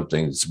is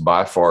something that's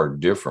by far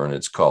different.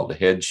 It's called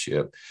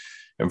headship.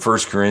 And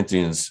First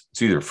Corinthians,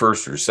 it's either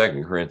First or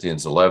Second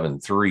Corinthians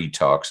 11:3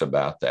 talks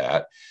about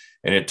that.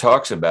 And it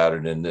talks about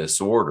it in this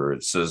order.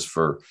 It says,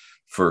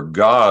 for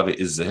God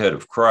is the head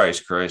of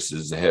Christ, Christ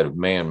is the head of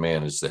man,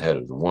 man is the head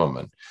of the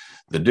woman.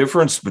 The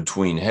difference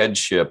between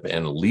headship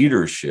and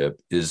leadership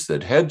is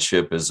that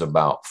headship is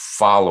about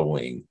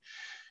following.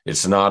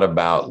 It's not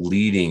about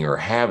leading or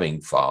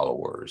having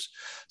followers.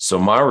 So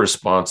my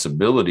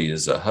responsibility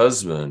as a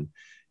husband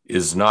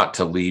is not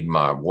to lead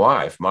my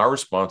wife. My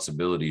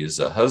responsibility as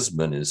a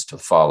husband is to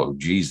follow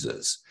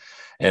Jesus.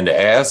 And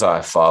as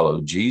I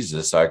follow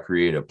Jesus, I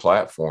create a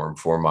platform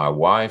for my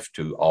wife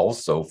to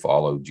also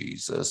follow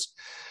Jesus.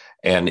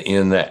 And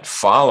in that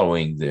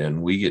following,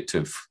 then we get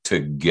to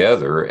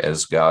together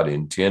as God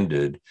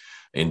intended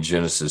in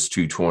Genesis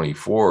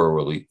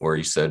 2:24, where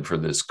he said, for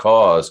this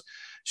cause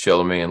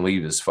shall a man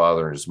leave his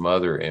father and his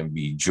mother and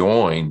be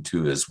joined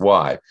to his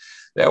wife.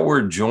 That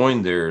word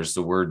joined there is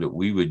the word that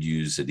we would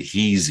use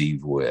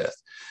adhesive with.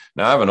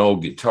 Now, I have an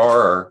old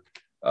guitar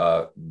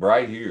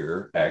right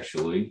here,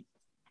 actually.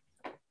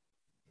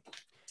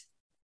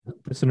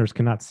 Listeners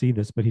cannot see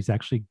this, but he's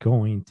actually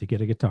going to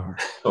get a guitar.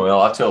 Well,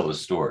 I'll tell the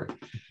story.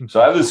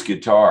 So I have this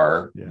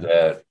guitar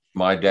that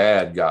my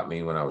dad got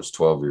me when I was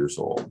 12 years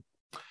old.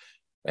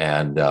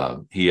 And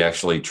he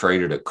actually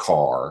traded a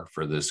car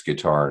for this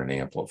guitar and an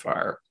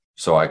amplifier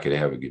so I could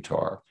have a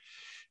guitar.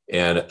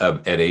 And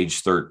at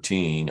age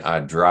 13, I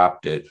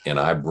dropped it and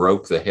I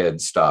broke the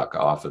headstock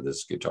off of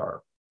this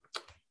guitar,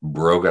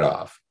 broke it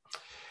off.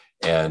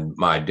 And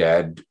my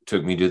dad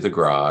took me to the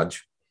garage.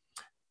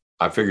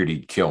 I figured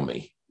he'd kill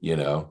me,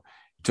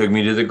 took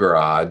me to the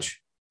garage,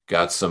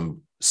 got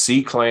some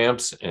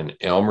C-clamps and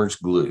Elmer's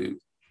glue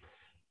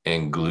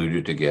and glued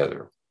it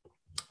together.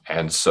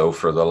 And so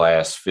for the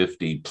last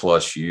 50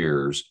 plus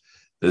years,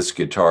 this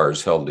guitar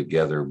is held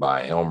together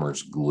by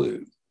Elmer's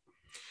glue.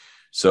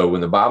 So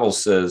when the Bible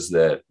says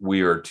that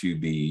we are to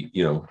be,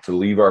 to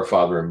leave our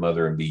father and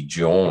mother and be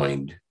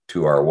joined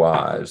to our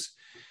wives,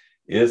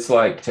 it's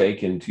like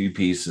taking two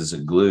pieces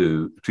of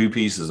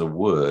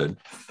wood,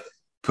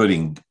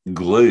 putting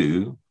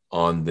glue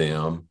on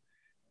them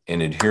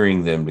and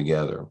adhering them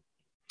together.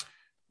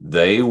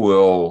 They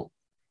will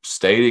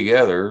stay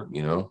together,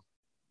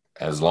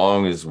 as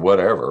long as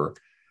whatever.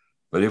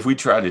 But if we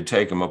try to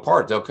take them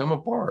apart, they'll come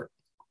apart.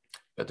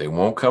 But they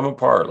won't come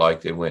apart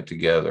like they went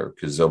together,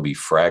 because there'll be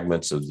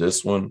fragments of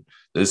this one,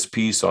 this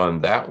piece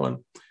on that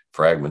one,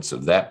 fragments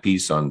of that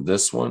piece on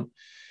this one.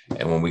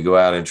 And when we go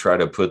out and try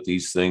to put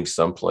these things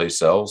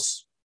someplace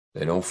else,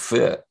 they don't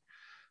fit.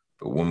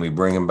 But when we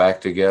bring them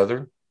back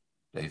together,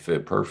 they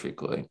fit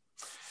perfectly.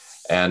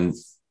 And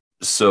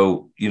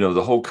so,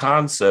 the whole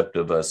concept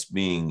of us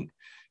being,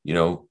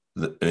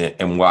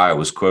 and why I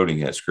was quoting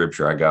that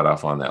scripture, I got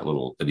off on that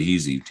little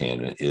adhesive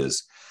tangent,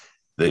 is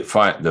the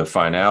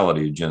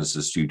finality of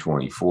Genesis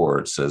 2:24.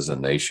 It says,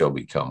 and they shall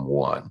become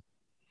one.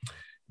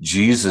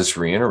 Jesus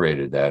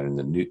reiterated that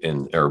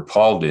or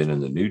Paul did in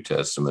the New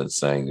Testament,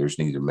 saying there's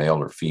neither male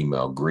nor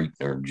female, Greek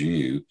nor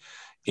Jew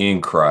in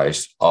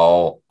Christ.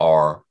 All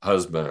are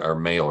husband or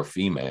male or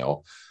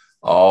female.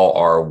 All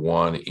are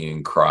one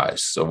in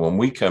Christ. So when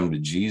we come to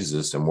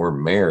Jesus and we're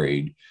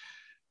married,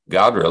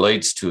 God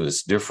relates to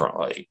us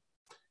differently.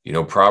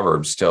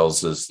 Proverbs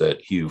tells us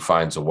that he who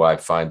finds a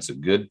wife finds a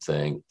good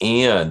thing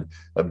and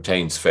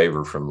obtains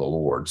favor from the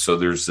Lord. So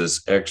there's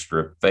this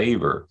extra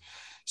favor.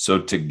 So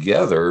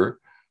together,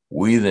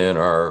 we then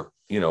are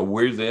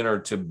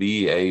to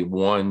be a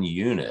one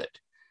unit.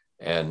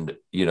 And,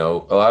 a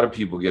lot of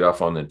people get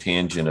off on the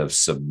tangent of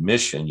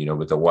submission,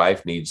 but the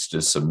wife needs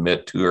to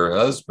submit to her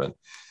husband.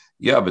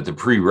 Yeah, but the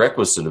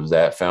prerequisite of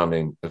that, found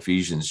in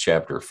Ephesians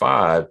chapter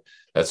 5,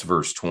 that's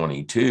verse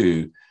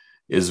 22,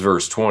 is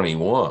verse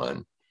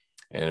 21.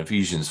 And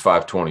Ephesians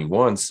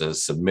 5:21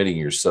 says, submitting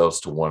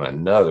yourselves to one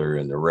another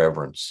in the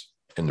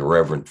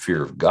reverent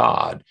fear of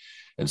God.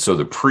 And so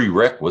the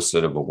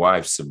prerequisite of a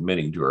wife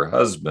submitting to her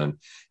husband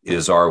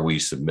is, are we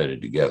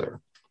submitted together?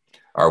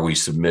 Are we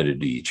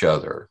submitted to each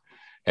other?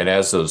 And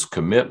as those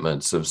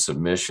commitments of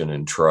submission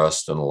and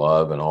trust and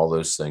love and all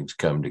those things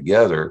come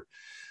together,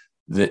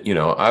 that,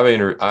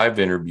 I've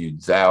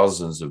interviewed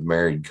thousands of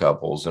married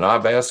couples, and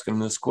I've asked them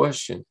this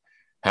question: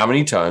 how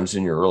many times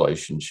in your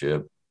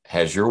relationship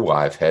has your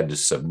wife had to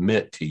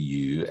submit to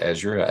you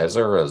as her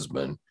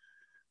husband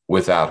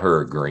without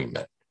her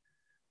agreement?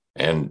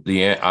 And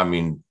the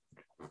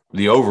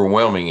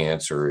overwhelming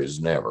answer is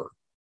never.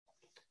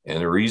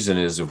 And the reason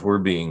is, if we're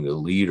being the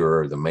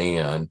leader or the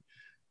man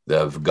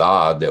of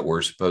God that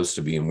we're supposed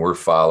to be, and we're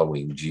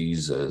following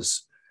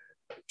Jesus,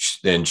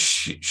 then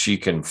she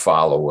can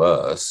follow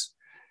us,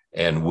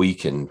 and we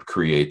can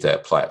create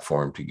that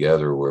platform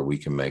together where we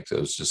can make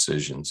those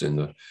decisions. In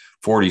the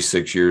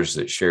 46 years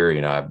that Sherry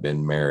and I have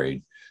been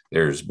married,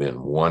 there's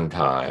been one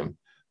time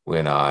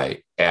when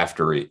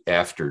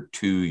after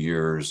 2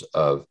 years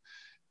of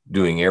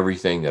doing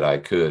everything that I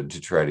could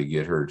to try to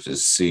get her to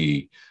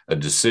see a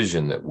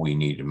decision that we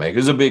need to make. It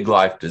was a big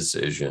life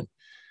decision.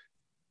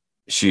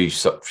 She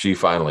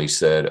finally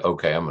said,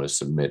 okay, I'm going to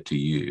submit to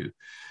you.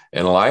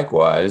 And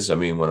likewise,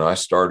 when I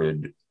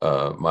started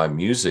my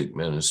music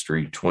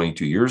ministry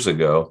 22 years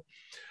ago,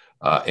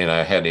 and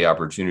I had the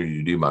opportunity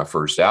to do my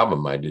first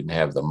album, I didn't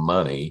have the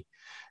money.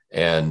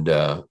 And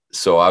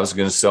so I was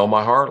going to sell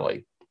my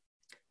Harley.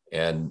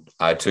 And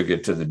I took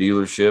it to the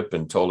dealership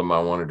and told them I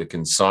wanted to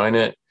consign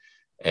it.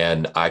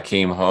 And I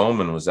came home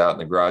and was out in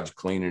the garage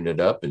cleaning it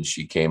up. And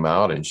she came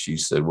out and she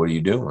said, what are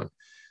you doing?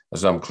 I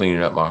said, I'm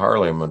cleaning up my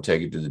Harley. I'm going to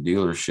take it to the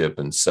dealership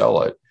and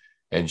sell it.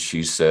 And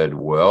she said,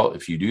 well,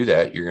 if you do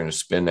that, you're going to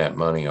spend that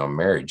money on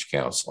marriage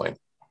counseling,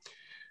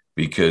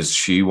 because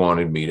she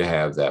wanted me to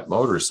have that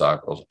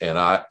motorcycle. And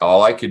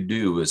all I could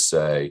do was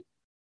say,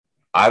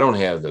 I don't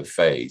have the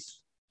faith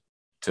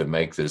to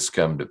make this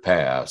come to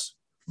pass,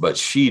 but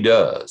she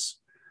does.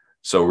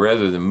 So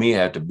rather than me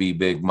have to be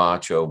big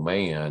macho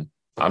man,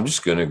 I'm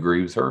just going to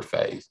agree with her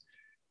faith.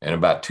 And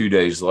about 2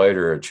 days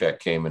later, a check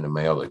came in the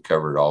mail that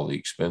covered all the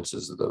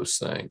expenses of those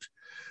things.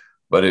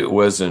 But it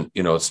wasn't,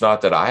 it's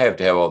not that I have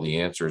to have all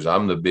the answers.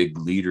 I'm the big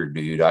leader,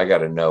 dude. I got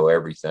to know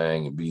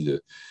everything and be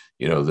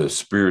the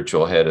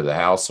spiritual head of the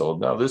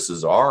household. No, this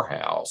is our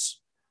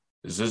house.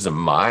 This isn't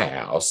my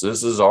house.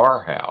 This is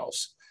our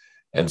house.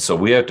 And so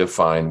we have to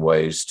find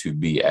ways to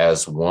be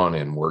as one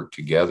and work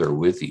together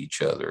with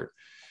each other.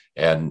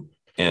 And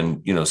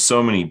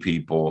so many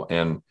people,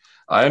 and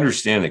I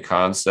understand the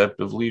concept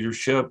of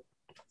leadership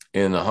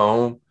in the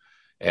home.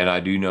 And I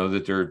do know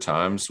that there are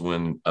times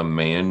when a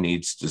man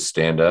needs to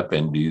stand up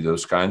and do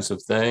those kinds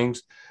of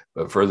things.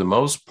 But for the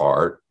most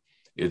part,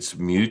 it's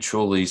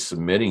mutually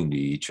submitting to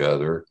each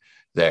other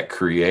that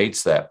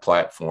creates that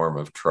platform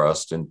of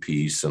trust and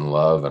peace and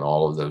love and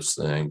all of those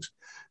things,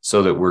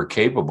 so that we're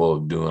capable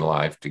of doing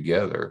life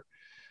together.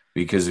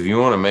 Because if you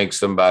want to make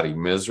somebody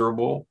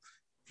miserable,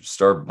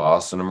 start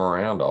bossing them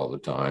around all the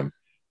time.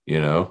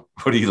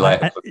 What do you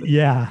laugh at?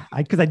 Yeah,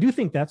 because I do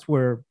think that's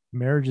where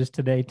marriages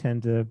today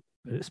tend to,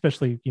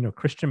 especially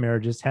Christian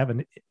marriages, have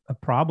a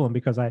problem.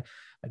 Because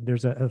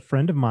there's a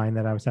friend of mine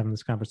that I was having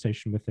this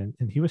conversation with, and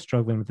he was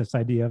struggling with this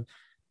idea of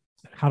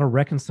how to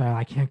reconcile.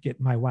 I can't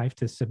get my wife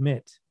to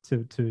submit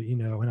to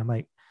and I'm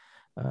like,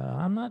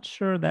 I'm not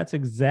sure that's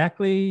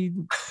exactly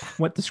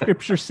what the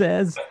scripture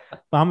says.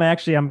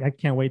 I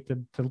can't wait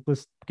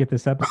to get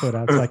this episode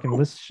out so I can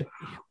listen.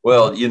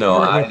 Well,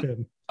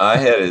 I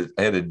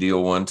had a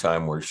deal one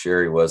time where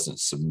Sherry wasn't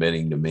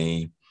submitting to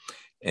me.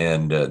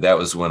 And that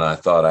was when I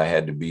thought I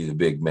had to be the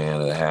big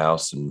man of the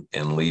house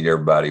and lead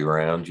everybody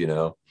around,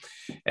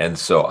 And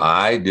so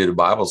I did a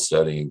Bible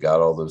study and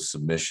got all those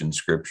submission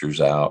scriptures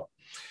out.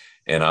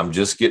 And I'm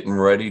just getting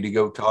ready to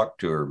go talk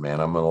to her, man.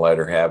 I'm going to let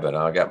her have it.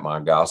 I got my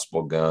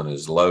gospel gun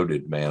is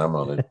loaded, man. I'm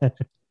going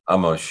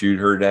to shoot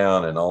her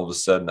down. And all of a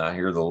sudden I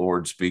hear the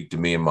Lord speak to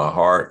me in my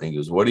heart. And he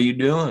goes, what are you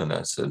doing?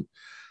 I said,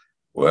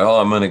 well,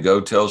 I'm going to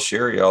go tell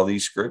Sherry all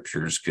these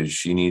scriptures because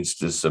she needs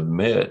to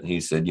submit. And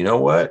he said, you know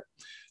what?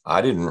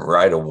 I didn't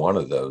write a one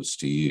of those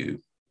to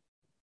you.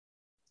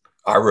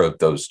 I wrote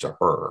those to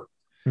her.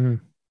 Mm-hmm.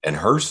 And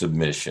her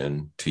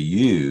submission to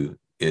you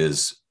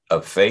is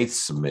a faith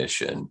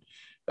submission.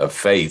 Of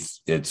faith,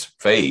 it's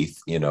faith,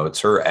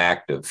 it's her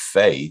act of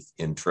faith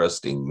in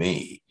trusting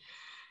me.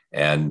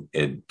 And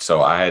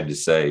so I had to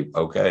say,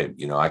 okay,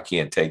 I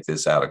can't take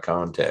this out of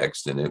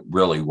context. And it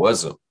really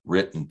wasn't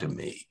written to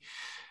me,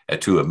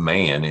 to a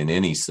man in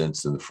any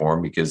sense of the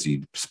form, because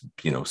he,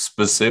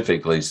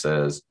 specifically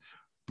says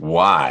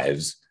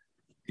wives,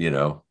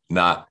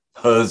 not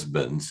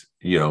husbands,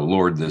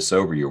 lord this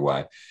over your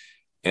wife.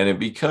 And it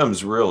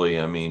becomes really,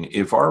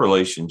 if our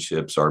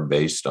relationships are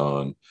based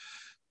on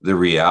the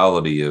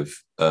reality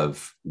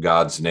of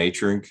God's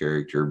nature and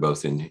character,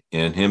 both in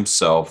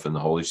himself and the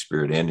Holy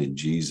Spirit and in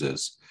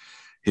Jesus,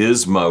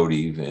 his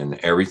motive and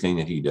everything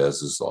that he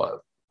does is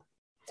love.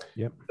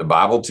 Yep. The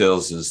Bible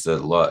tells us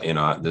that love,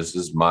 this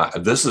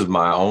is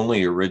my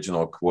only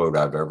original quote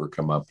I've ever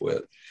come up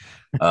with.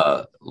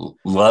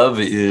 Love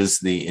is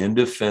the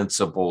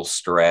indefensible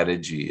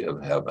strategy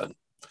of heaven.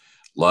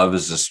 Love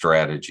is a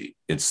strategy.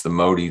 It's the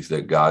motive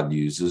that God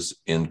uses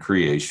in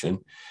creation.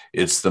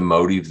 It's the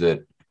motive that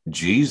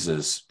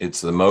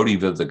it's the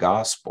motive of the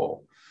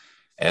gospel.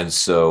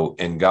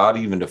 And God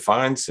even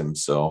defines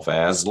himself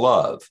as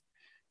love.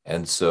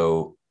 And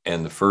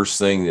the first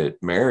thing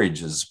that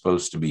marriage is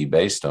supposed to be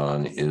based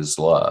on is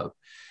love.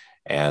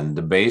 And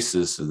the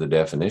basis of the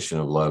definition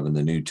of love in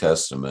the New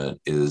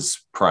Testament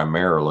is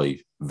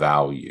primarily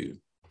value.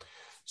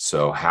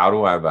 So how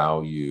do I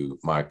value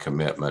my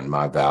commitment,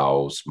 my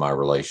vows, my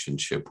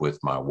relationship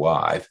with my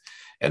wife?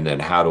 And then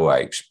how do I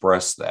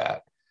express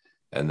that?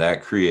 And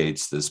that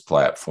creates this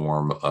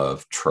platform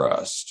of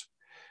trust.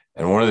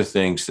 And one of the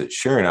things that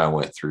Sherry and I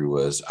went through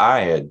was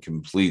I had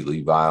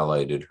completely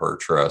violated her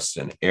trust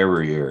in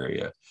every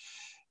area.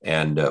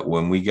 And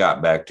when we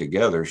got back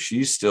together,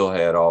 she still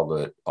had all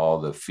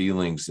the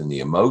feelings and the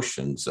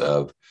emotions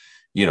of,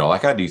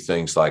 like I do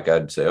things like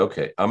I'd say,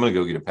 okay, I'm going to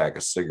go get a pack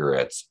of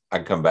cigarettes.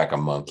 I'd come back a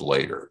month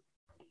later.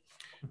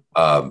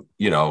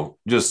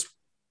 Just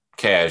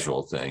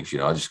casual things,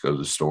 I just go to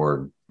the store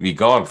and be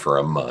gone for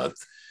a month.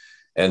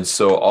 And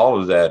so all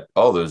of that,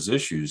 all those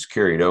issues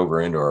carried over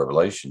into our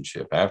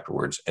relationship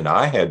afterwards. And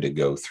I had to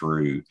go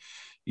through,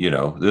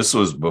 this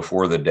was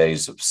before the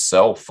days of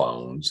cell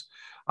phones.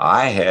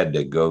 I had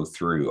to go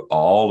through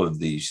all of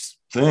these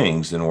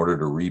things in order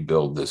to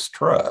rebuild this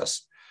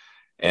trust.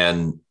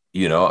 And,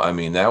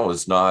 that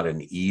was not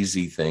an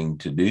easy thing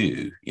to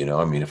do.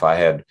 If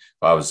I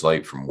was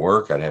late from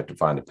work, I'd have to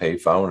find a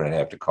payphone, I'd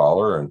have to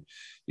call her and,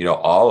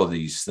 all of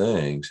these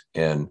things.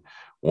 And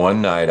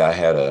one night I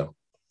had an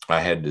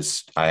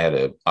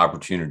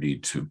opportunity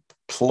to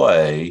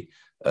play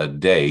a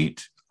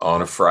date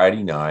on a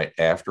Friday night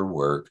after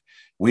work.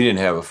 We didn't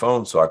have a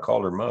phone, so I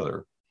called her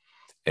mother.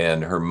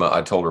 And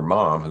I told her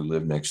mom, who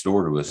lived next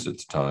door to us at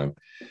the time,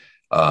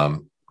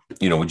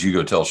 would you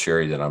go tell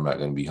Sherry that I'm not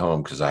going to be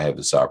home because I have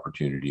this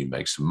opportunity to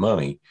make some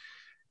money?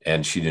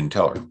 And she didn't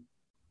tell her.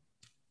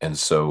 And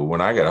so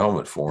when I got home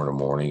at 4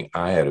 a.m,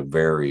 I had a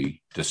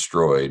very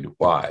destroyed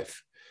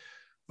wife.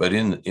 But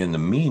in the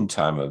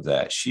meantime of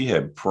that, she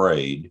had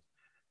prayed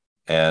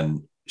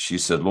and she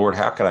said, Lord,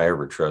 how can I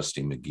ever trust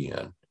him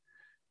again?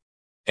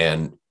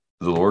 And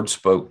the Lord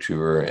spoke to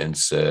her and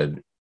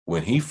said,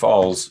 when he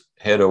falls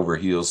head over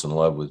heels in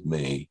love with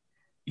me,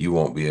 you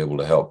won't be able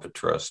to help but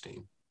trust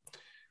him.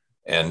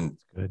 And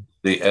good.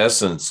 The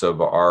essence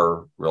of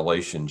our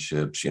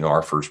relationships,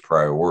 our first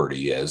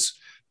priority as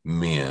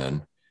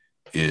men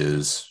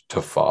is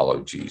to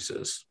follow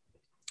Jesus.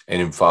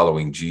 And in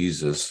following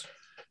Jesus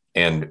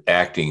and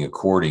acting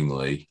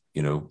accordingly,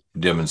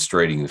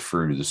 demonstrating the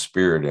fruit of the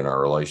Spirit in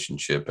our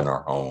relationship, in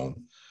our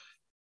home,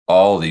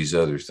 all these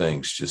other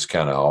things just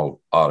kind of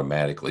all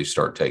automatically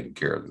start taking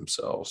care of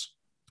themselves.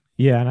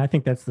 Yeah, and I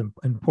think that's the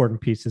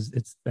important piece is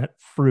it's that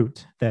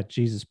fruit that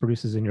Jesus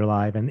produces in your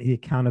life and the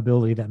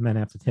accountability that men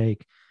have to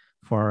take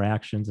for our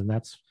actions. And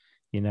that's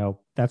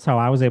how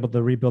I was able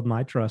to rebuild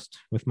my trust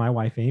with my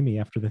wife, Amy,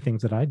 after the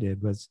things that I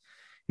did.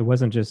 It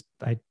wasn't just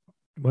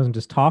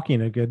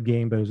talking a good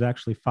game, but it was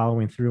actually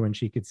following through, and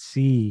she could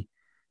see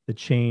the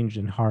change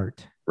in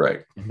heart.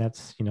 Right. And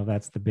that's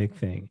the big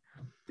thing.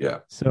 Yeah.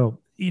 So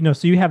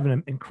you have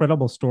an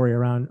incredible story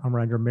around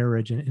your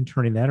marriage and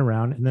turning that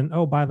around. And then,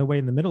 oh, by the way,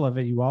 in the middle of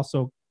it, you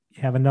also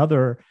have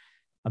another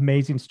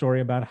amazing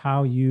story about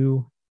how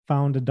you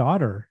found a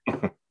daughter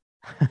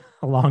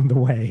along the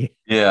way.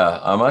 Yeah.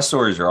 My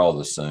stories are all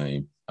the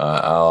same.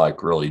 I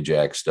like really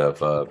jack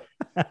stuff up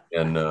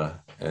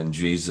and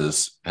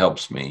Jesus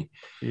helps me.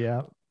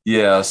 Yeah.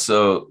 Yeah.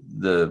 So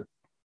the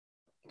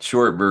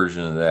short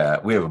version of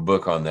that, we have a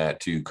book on that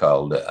too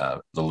called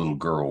The Little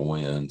Girl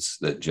Wins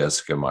that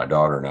Jessica, my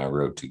daughter, and I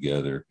wrote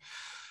together.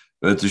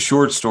 But the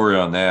short story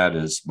on that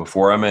is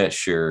before I met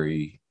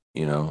Sherry,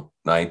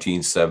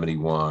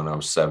 1971, I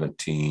was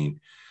 17.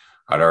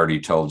 I'd already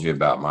told you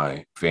about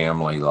my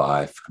family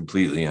life,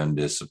 completely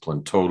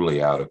undisciplined,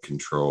 totally out of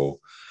control.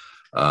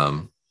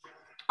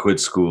 Quit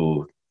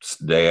school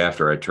the day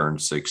after I turned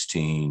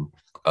 16.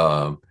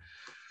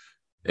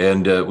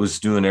 And was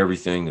doing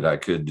everything that I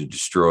could to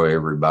destroy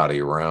everybody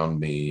around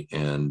me.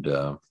 And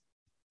I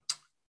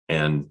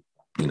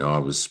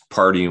was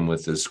partying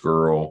with this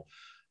girl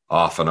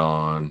off and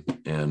on.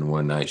 And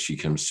one night she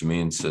comes to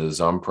me and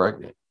says, I'm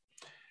pregnant.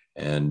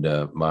 And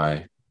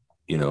my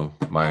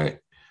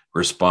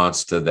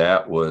response to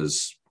that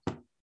was,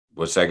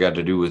 what's that got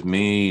to do with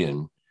me?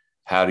 And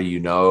how do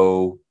you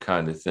know,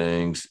 kind of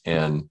things.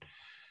 And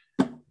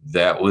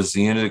that was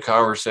the end of the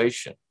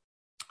conversation.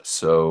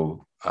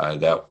 So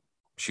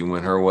she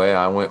went her way.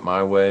 I went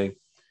my way.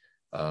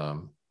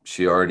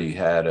 She already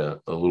had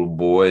a little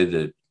boy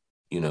that,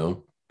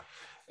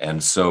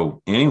 and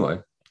so anyway,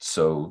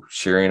 so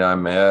Sherry and I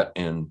met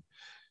in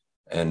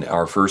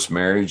our first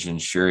marriage.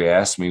 And Sherry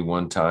asked me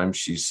one time,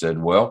 she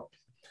said, well,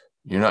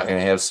 you're not going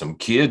to have some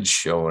kids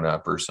showing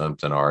up or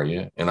something, are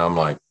you? And I'm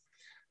like,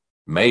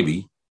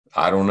 maybe,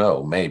 I don't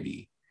know,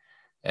 maybe.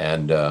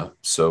 And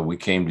so we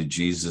came to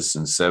Jesus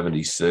in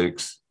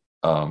 76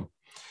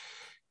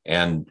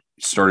 and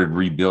started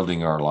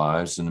rebuilding our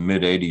lives. In the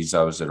mid 80s,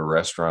 I was at a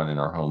restaurant in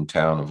our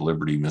hometown of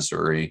Liberty,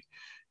 Missouri.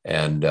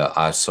 And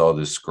I saw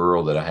this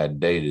girl that I had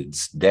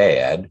dated's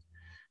dad,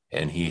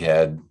 and he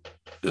had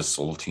this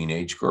little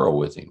teenage girl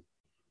with him.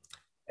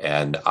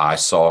 And I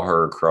saw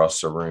her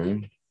across the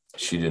room.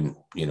 She didn't,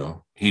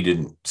 he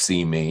didn't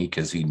see me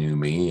because he knew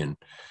me. And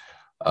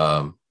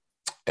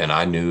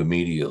I knew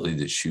immediately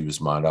that she was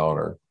my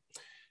daughter.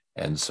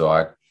 And so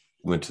I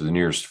went to the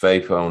nearest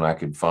payphone I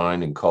could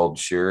find and called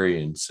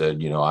Sherry and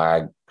said,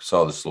 I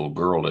saw this little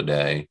girl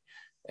today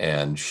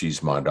and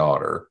she's my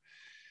daughter.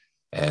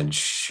 And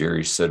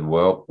Sherry said,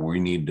 well,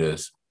 we need to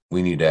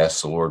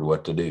ask the Lord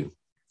what to do.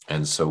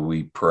 And so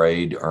we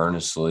prayed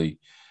earnestly.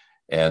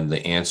 And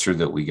the answer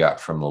that we got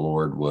from the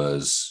Lord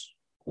was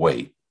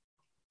wait.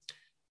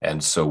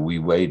 And so we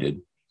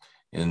waited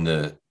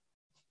and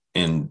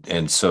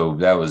so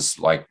that was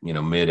like,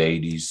 mid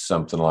 80s,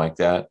 something like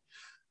that.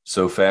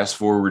 So fast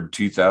forward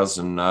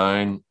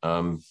 2009,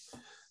 I'm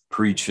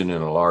preaching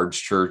in a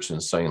large church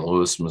in St.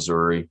 Louis,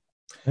 Missouri.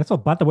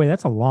 By the way,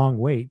 that's a long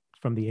wait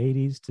from the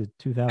 80s to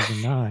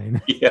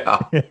 2009.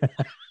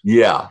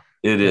 Yeah,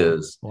 it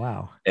is.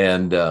 Wow.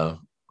 And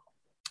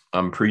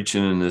I'm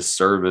preaching in this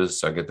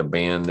service. I get the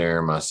band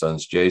there. My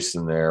son's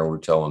Jason there. We're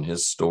telling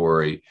his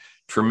story.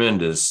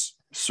 Tremendous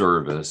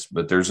service,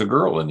 but there's a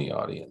girl in the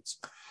audience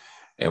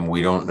and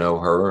we don't know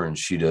her and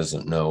she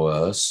doesn't know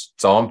us.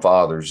 It's on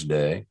Father's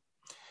Day.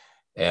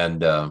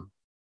 And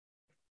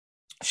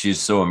she's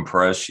so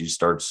impressed, she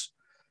starts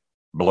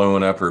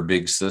blowing up her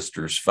big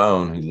sister's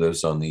phone who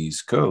lives on the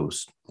East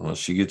Coast. Well,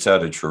 she gets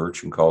out of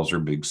church and calls her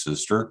big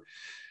sister.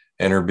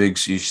 And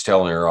she's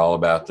telling her all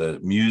about the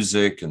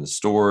music and the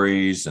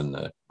stories and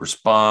the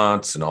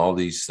response and all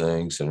these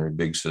things. And her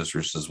big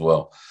sister says,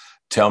 well,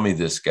 tell me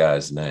this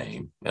guy's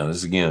name. Now,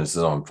 this is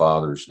on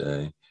Father's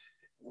Day.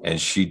 And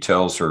she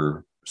tells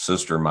her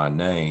sister my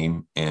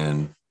name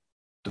and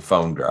the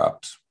phone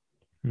drops.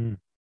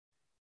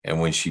 And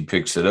when she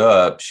picks it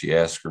up, she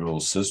asks her little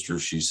sister,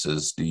 she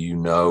says, do you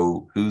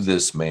know who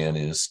this man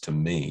is to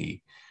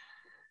me?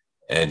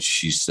 And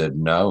she said,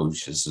 no,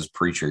 she's this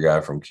preacher guy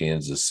from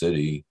Kansas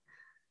City.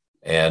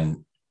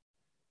 And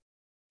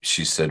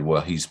she said,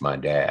 well, he's my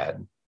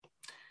dad.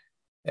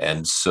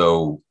 And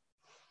so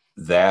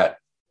that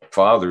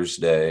Father's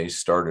Day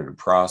started a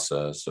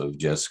process of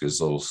Jessica's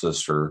little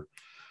sister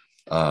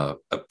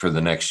for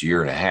the next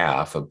year and a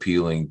half,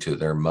 appealing to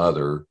their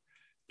mother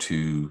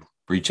to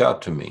reach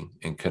out to me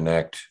and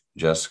connect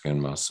Jessica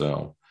and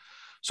myself.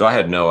 So I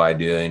had no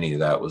idea any of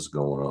that was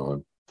going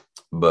on.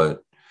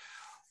 But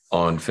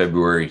on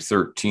February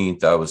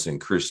 13th, I was in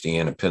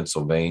Christiana,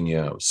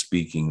 Pennsylvania. I was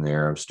speaking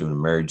there. I was doing a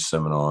marriage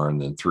seminar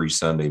and then 3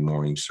 Sunday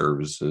morning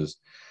services.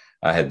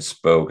 I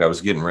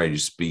was getting ready to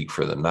speak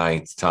for the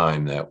 9th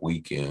time that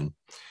weekend.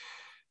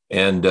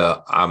 And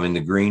I'm in the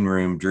green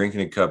room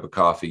drinking a cup of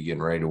coffee,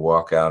 getting ready to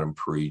walk out and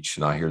preach.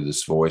 And I hear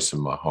this voice in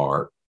my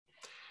heart.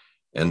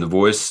 And the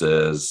voice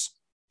says,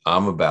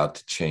 I'm about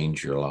to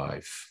change your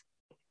life.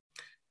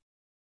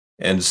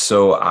 And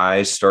so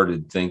I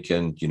started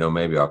thinking,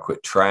 maybe I'll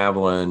quit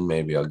traveling.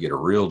 Maybe I'll get a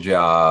real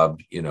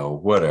job,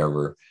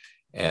 whatever.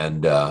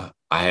 And I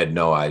had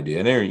no idea.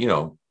 And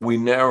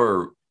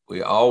there,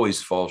 we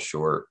always fall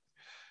short,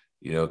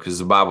 because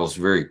the Bible's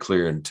very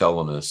clear in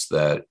telling us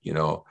that,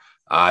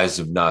 eyes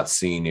have not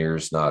seen,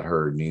 ears not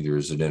heard, neither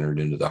has it entered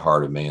into the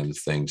heart of man the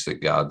things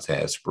that God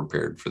has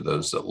prepared for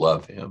those that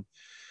love him.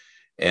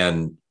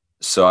 And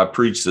so I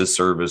preached this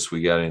service.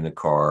 We got in the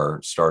car,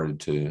 started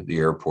to the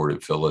airport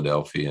at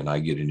Philadelphia, and I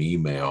get an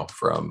email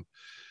from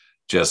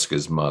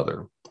Jessica's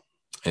mother.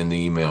 And the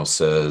email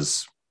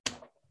says,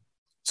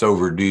 it's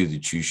overdue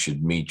that you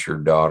should meet your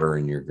daughter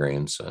and your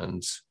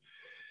grandsons.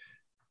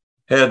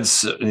 And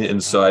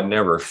so I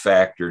never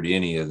factored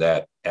any of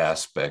that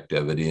aspect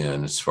of it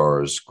in as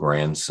far as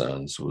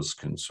grandsons was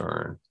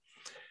concerned.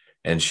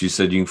 And she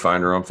said, you can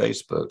find her on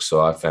Facebook.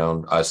 So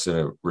I sent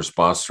a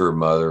response to her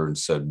mother and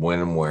said when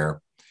and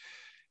where,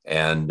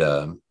 and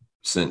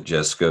sent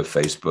Jessica a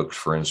Facebook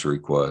friends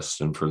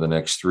request. And for the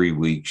next 3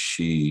 weeks,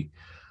 she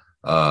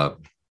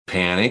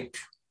panicked,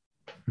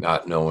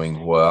 not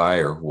knowing why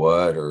or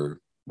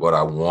what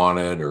I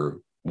wanted or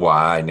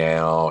why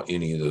now,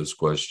 any of those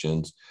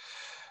questions.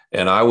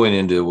 And I went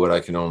into what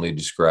I can only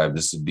describe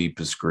as the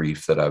deepest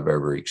grief that I've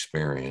ever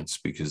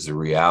experienced, because the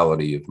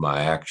reality of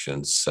my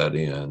actions set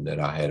in that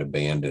I had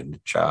abandoned a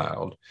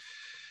child.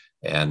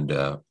 And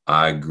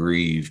I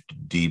grieved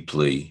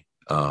deeply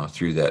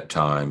through that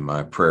time.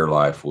 My prayer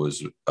life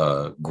was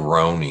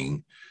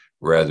groaning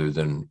rather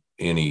than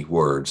any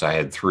words. I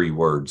had 3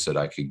 words that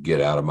I could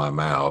get out of my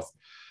mouth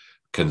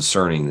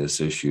concerning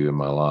this issue in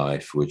my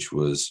life, which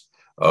was,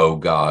 oh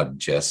God,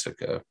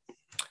 Jessica.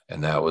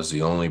 And that was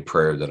the only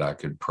prayer that I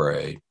could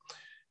pray,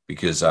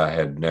 because I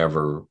had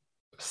never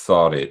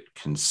thought it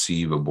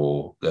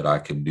conceivable that I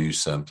could do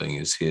something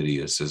as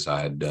hideous as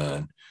I had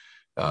done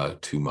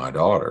to my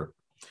daughter.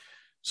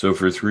 So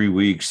for 3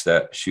 weeks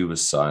that she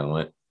was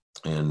silent.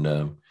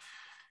 And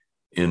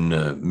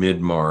in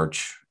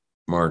mid-March,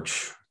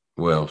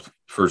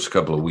 first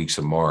couple of weeks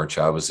of March,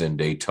 I was in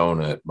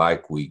Daytona at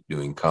Bike Week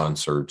doing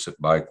concerts at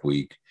Bike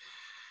Week.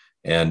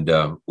 And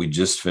we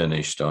just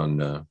finished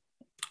on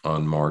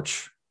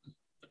March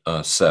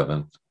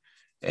 7th.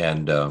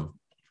 And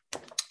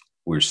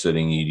we're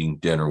sitting eating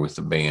dinner with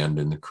the band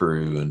and the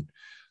crew. And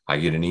I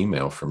get an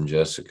email from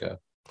Jessica.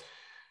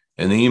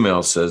 And the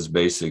email says,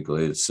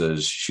 basically, it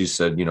says, she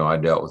said, I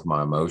dealt with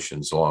my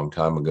emotions a long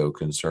time ago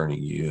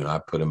concerning you. And I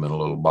put them in a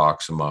little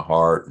box in my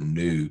heart and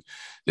knew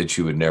that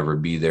you would never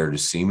be there to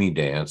see me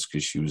dance,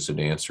 because she was a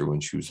dancer when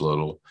she was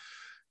little,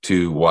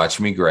 to watch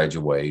me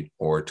graduate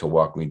or to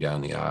walk me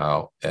down the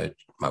aisle at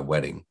my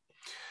wedding.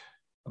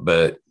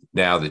 But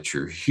now that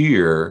you're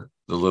here,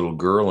 the little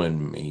girl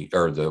in me,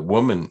 or the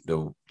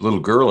little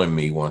girl in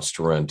me wants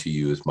to run to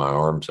you with my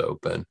arms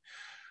open.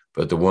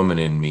 But the woman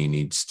in me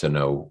needs to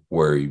know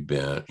where you've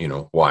been,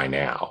 why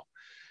now?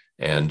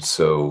 And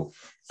so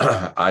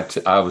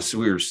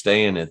we were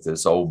staying at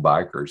this old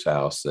biker's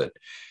house that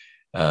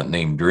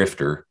named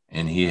Drifter,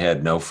 and he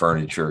had no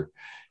furniture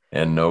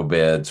and no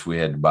beds. We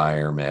had to buy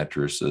air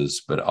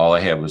mattresses, but all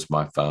I had was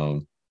my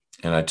phone.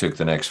 And I took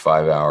the next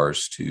 5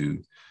 hours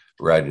to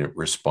write a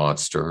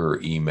response to her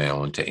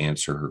email and to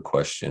answer her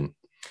question.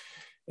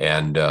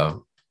 And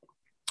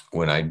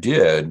when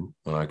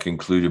I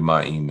concluded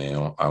my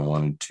email, I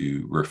wanted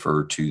to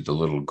refer to the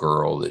little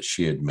girl that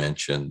she had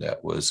mentioned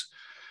that was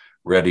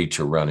ready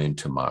to run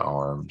into my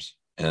arms.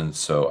 And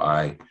so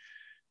I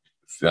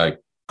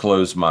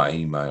closed my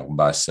email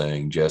by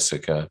saying,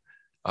 Jessica,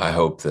 I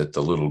hope that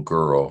the little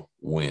girl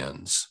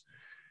wins.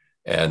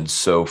 And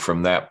so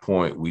from that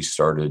point, we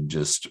started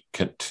just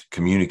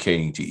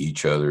communicating to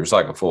each other. It's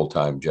like a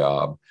full-time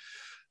job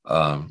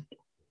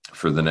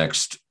for the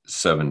next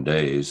 7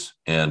 days.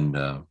 And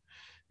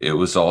it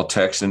was all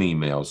text and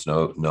emails,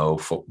 no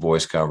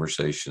voice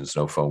conversations,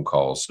 no phone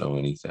calls, no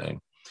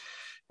anything.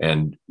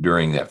 And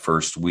during that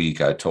first week,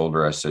 I told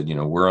her, I said,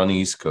 we're on the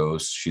East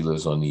Coast. She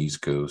lives on the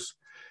East Coast.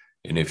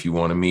 And if you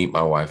want to meet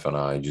my wife and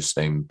I, just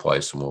name the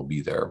place and we'll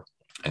be there.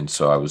 And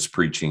so I was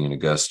preaching in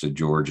Augusta,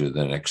 Georgia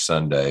the next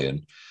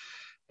Sunday.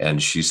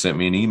 And she sent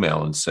me an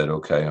email and said,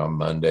 okay, on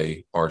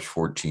Monday, March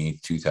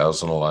 14th,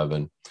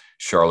 2011,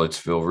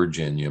 Charlottesville,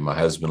 Virginia, my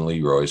husband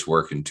Leroy is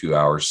working 2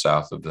 hours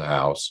south of the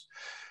house,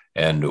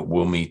 and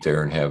we'll meet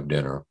there and have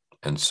dinner.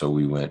 And so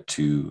we went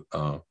to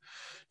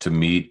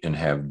meet and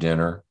have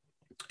dinner.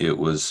 It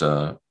was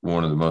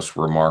one of the most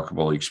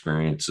remarkable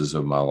experiences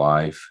of my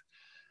life.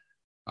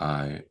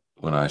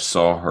 When I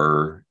saw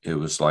her, it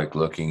was like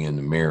looking in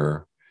the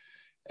mirror,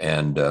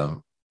 and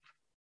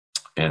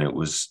it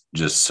was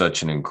just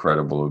such an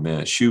incredible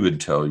event. She would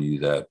tell you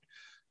that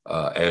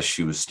as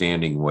she was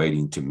standing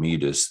waiting to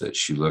meet us, that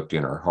she looked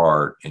in her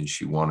heart and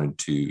she wanted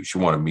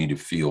me to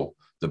feel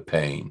the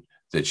pain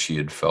that she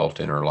had felt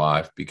in her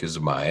life because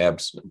of my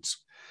absence,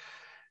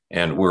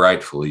 and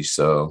rightfully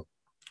so.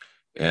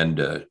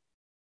 And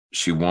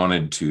she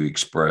wanted to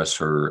express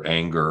her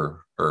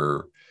anger,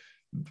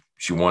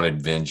 she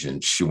wanted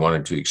vengeance. She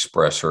wanted to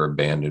express her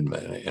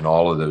abandonment and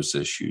all of those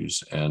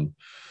issues. And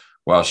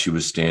while she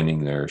was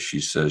standing there, she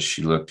says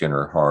she looked in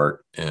her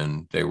heart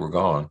and they were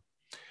gone.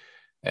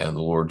 And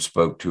the Lord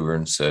spoke to her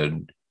and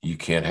said, you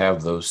can't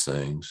have those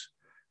things,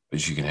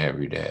 but you can have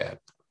your dad.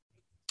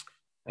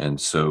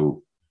 And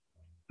so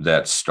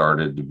that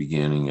started the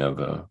beginning of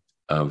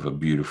a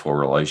beautiful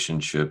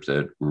relationship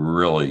that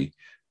really,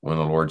 when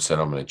the Lord said,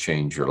 I'm going to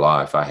change your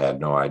life, I had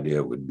no idea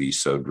it would be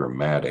so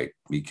dramatic,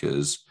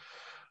 because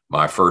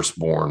my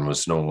firstborn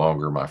was no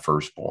longer my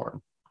firstborn.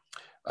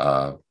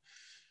 And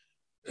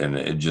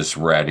it just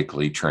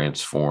radically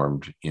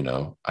transformed.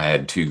 I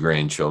had 2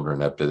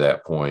 grandchildren up to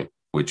that point,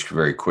 which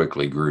very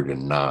quickly grew to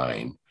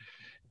 9.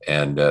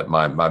 And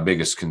my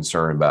biggest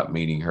concern about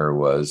meeting her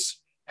was,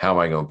 how am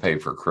I going to pay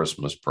for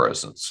Christmas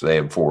presents? They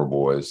have 4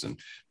 boys, and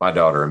my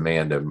daughter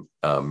Amanda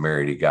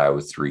married a guy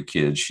with 3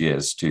 kids. She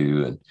has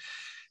 2.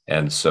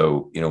 And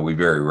so, we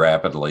very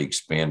rapidly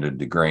expanded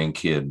the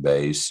grandkid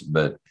base,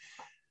 but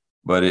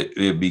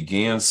it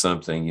began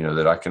something,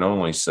 that I can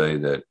only say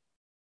that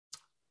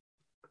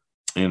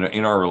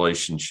in our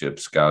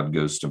relationships, God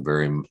goes to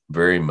very,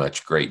 very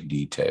much great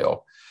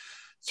detail.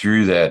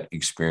 Through that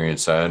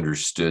experience, I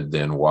understood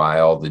then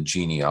why all the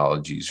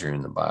genealogies are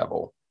in the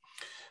Bible.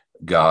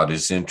 God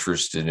is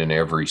interested in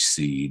every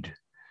seed.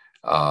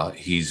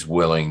 He's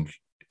willing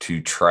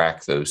to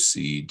track those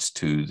seeds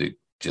to the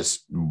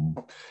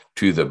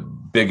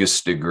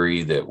biggest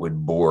degree that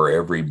would bore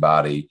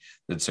everybody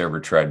that's ever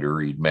tried to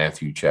read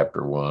Matthew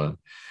chapter 1.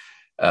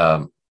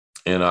 And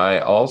I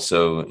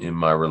also, in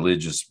my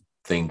religious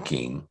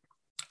thinking,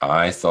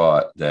 I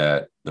thought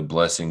that the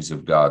blessings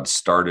of God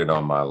started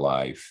on my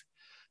life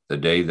the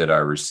day that I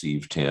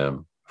received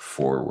him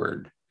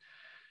forward.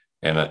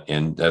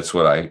 And that's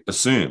what I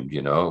assumed,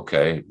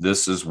 okay,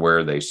 this is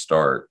where they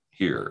start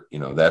here.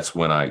 That's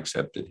when I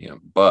accepted him.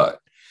 But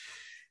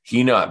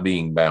he, not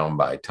being bound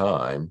by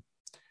time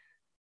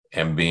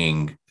and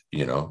being,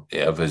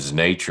 of his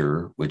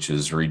nature, which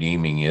is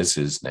redeeming is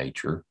his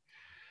nature,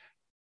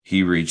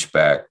 he reached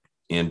back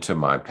into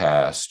my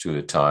past to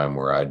a time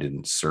where I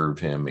didn't serve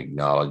him,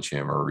 acknowledge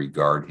him, or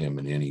regard him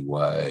in any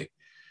way,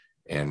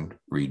 and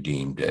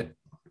redeemed it.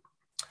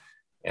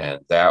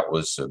 And that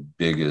was the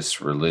biggest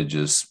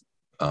religious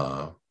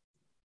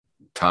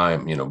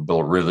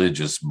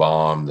religious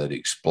bomb that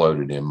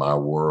exploded in my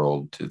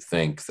world, to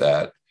think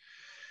that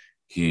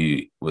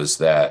he was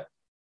that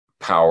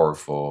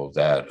powerful,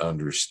 that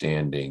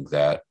understanding,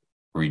 that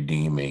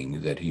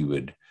redeeming, that he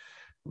would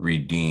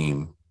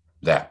redeem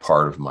that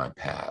part of my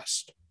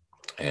past.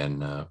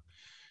 And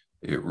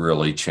it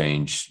really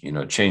changed,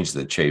 changed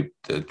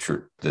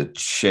the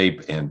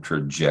shape and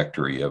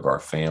trajectory of our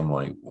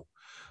family.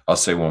 I'll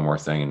say one more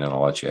thing and then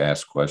I'll let you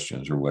ask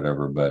questions or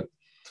whatever. But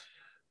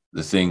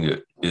the thing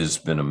that has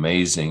been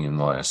amazing in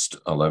the last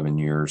 11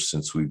 years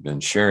since we've been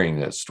sharing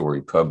that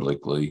story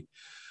publicly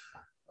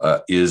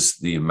is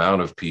the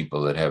amount of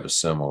people that have a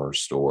similar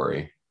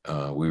story.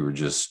 We were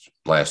just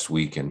last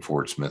week in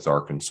Fort Smith,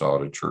 Arkansas,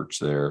 at a church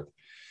there.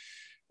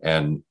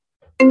 And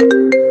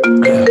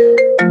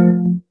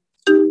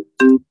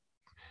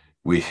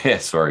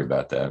sorry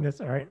about that.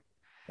 That's all right.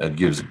 That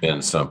gives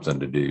Ben something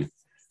to do.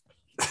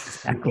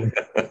 Exactly.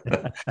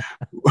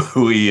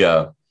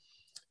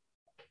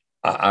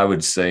 I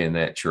would say in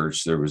that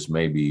church, there was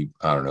maybe,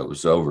 I don't know, it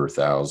was over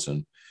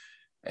 1,000.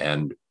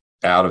 And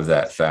out of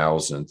that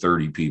 1,000,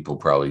 30 people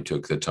probably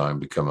took the time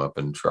to come up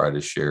and try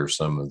to share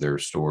some of their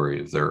story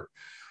of their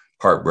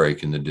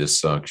heartbreak and the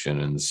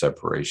dysfunction and the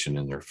separation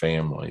in their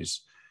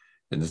families.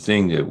 And the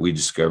thing that we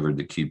discovered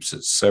that keeps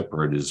it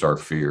separate is our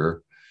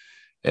fear.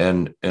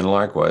 And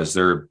likewise,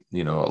 there,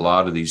 a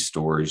lot of these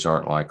stories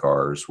aren't like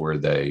ours where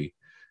they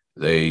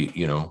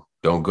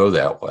don't go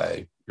that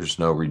way. There's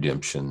no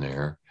redemption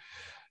there.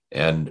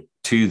 And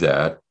to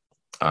that,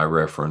 I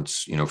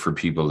reference, for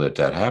people that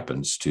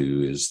happens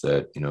to, is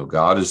that,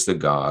 God is the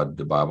God,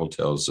 the Bible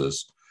tells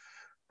us,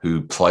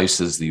 who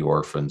places the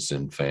orphans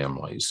in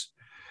families.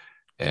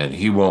 And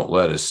he won't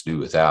let us do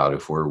without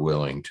if we're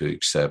willing to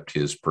accept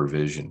his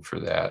provision for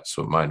that.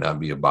 So it might not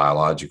be a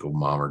biological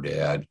mom or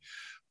dad,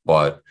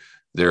 but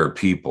there are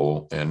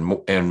people and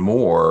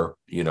more,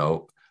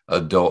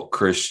 adult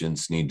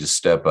Christians need to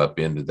step up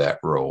into that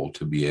role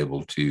to be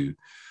able to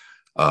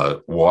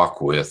walk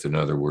with, in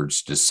other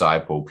words,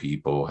 disciple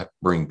people,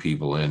 bring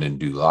people in and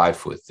do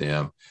life with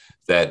them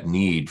that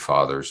need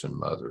fathers and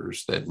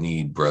mothers, that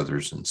need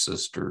brothers and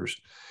sisters.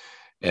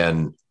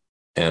 And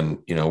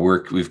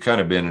we've kind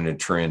of been in a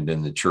trend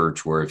in the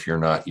church where if you're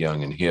not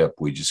young and hip,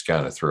 we just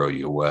kind of throw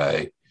you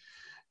away.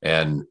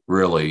 And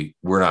really,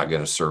 we're not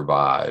going to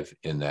survive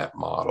in that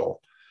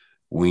model.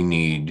 We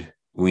need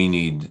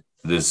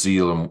the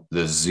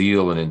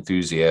zeal and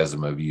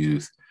enthusiasm of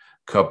youth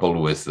coupled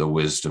with the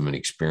wisdom and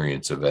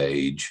experience of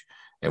age.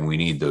 And we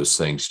need those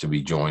things to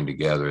be joined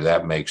together.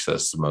 That makes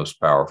us the most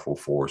powerful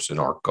force in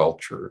our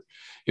culture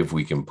if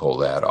we can pull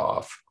that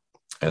off.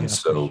 And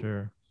so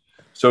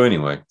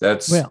anyway,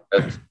 that's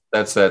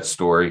that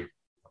story.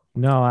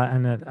 No,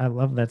 I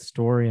love that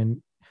story.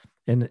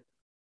 And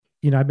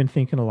I've been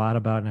thinking a lot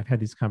about, and I've had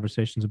these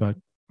conversations about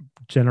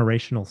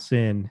generational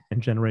sin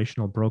and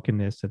generational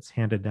brokenness that's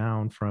handed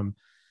down from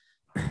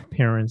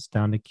parents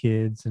down to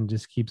kids and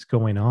just keeps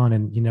going on.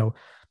 And,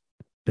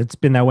 it's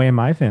been that way in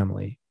my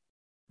family,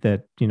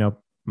 that,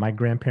 my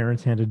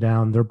grandparents handed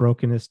down their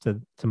brokenness to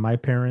my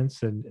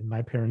parents, and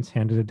my parents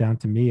handed it down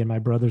to me and my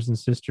brothers and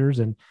sisters.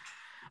 And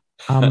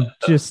I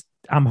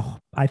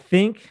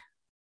think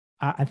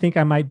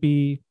I might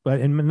be,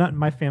 but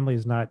my family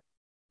is not,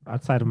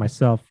 outside of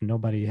myself,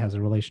 nobody has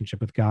a relationship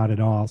with God at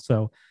all.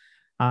 So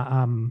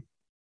I'm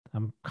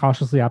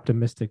cautiously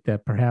optimistic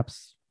that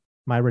perhaps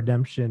my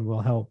redemption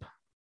will help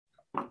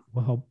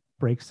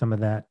break some of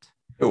that.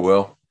 It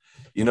will.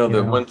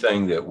 One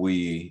thing that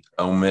we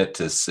omit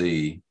to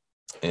see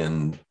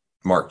in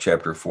Mark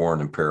chapter 4 in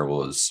the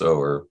parable of the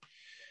sower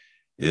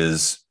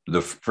is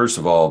first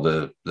of all,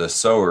 the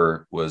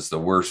sower was the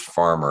worst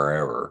farmer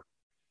ever.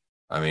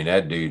 I mean,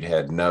 that dude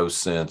had no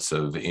sense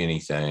of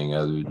anything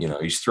other,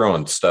 he's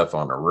throwing stuff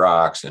on the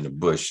rocks and the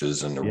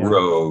bushes and the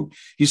road.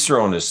 He's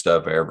throwing this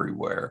stuff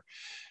everywhere.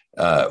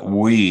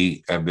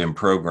 We have been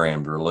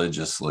programmed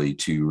religiously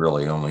to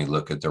really only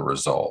look at the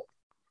result.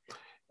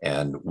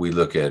 And we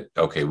look at,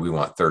 okay, we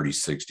want 30,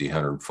 60,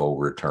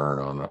 100-fold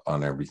return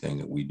on everything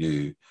that we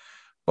do.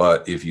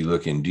 But if you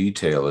look in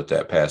detail at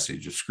that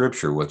passage of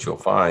scripture, what you'll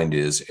find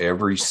is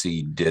every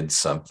seed did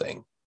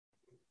something.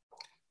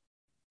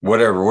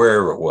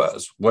 Wherever it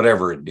was,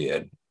 whatever it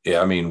did.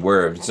 Yeah, I mean,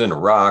 where if it's in the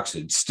rocks,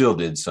 it still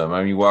did something. I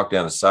mean, you walk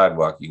down the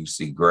sidewalk, you can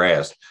see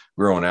grass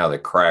growing out of the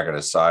crack of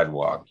the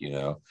sidewalk,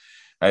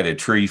 I had a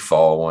tree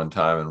fall one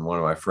time, and one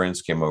of my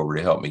friends came over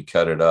to help me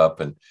cut it up.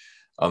 And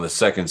on the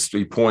second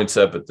street, points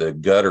up at the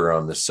gutter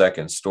on the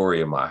second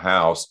story of my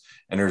house,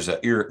 and there's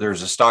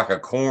a stalk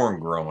of corn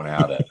growing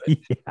out of it.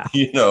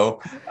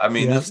 I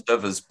mean, this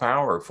stuff is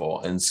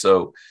powerful. And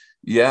so,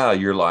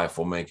 your life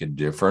will make a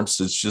difference.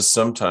 It's just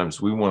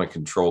sometimes we want to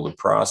control the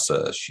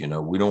process. We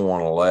don't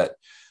want to let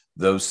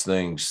those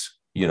things,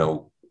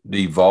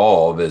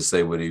 evolve as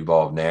they would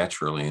evolve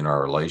naturally in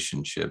our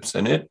relationships.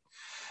 And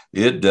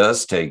it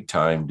does take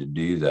time to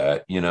do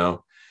that.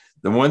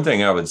 The one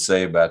thing I would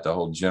say about the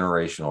whole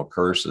generational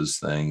curses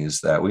thing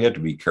is that we have to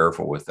be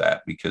careful with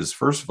that, because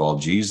first of all,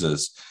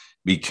 Jesus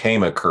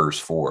became a curse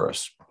for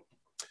us.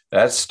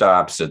 That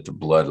stops at the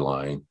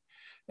bloodline.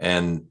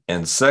 And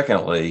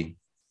secondly,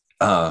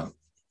 I'm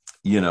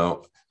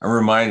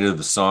reminded of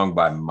a song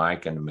by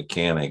Mike and the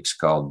Mechanics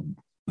called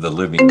the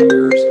living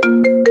years.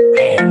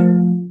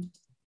 Man,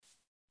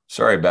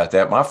 sorry about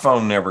that. My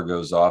phone never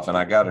goes off, and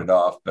I got it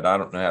off, but I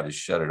don't know how to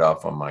shut it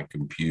off on my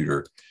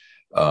computer.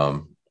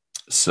 Um,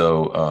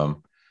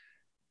 so,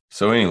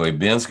 so anyway,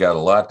 Ben's got a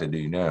lot to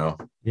do now.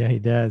 Yeah, he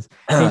does.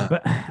 Hey,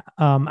 but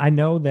I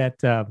know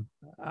that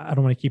I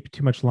don't want to keep it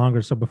too much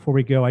longer. So before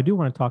we go, I do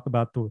want to talk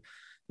about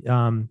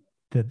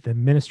the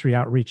ministry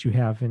outreach you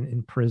have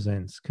in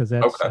prisons, because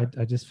that's Okay.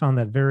 I just found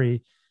that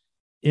very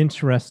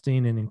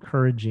interesting and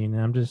encouraging.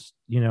 And I'm just,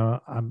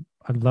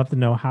 I'd love to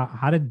know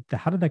how did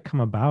that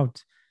come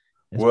about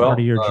as part of Well,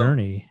 your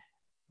journey?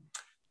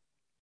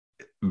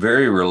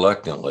 very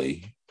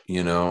reluctantly,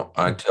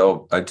 I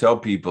tell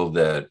people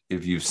that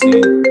if you've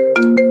seen,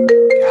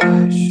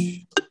 gosh,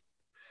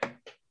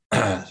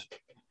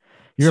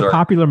 You're a sorry.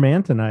 popular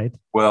man tonight.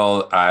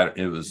 Well, I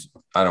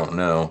don't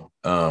know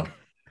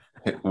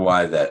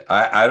why that,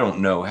 I don't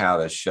know how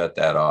to shut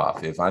that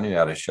off. If I knew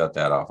how to shut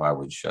that off, I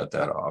would shut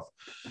that off.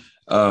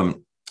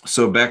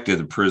 So back to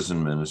the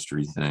prison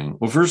ministry thing.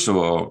 Well, first of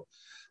all,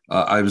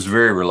 I was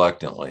very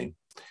reluctantly.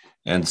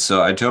 And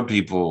so I tell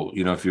people,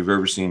 if you've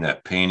ever seen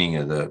that painting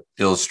of the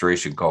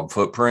illustration called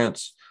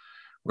Footprints,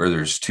 where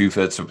there's two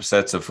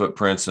sets of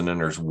footprints and then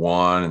there's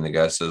one, and the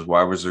guy says,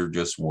 why was there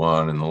just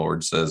one? And the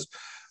Lord says,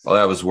 well,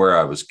 that was where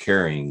I was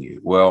carrying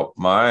you. Well,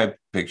 my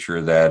picture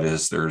of that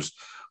is there's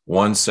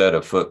one set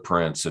of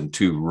footprints and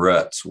two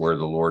ruts where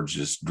the Lord's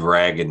just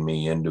dragging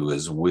me into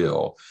his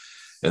will.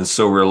 And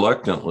so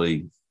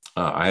reluctantly,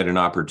 I had an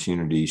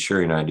opportunity,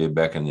 Sherry and I did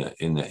back in the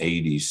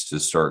 80s,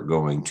 to start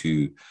going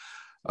to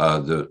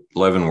the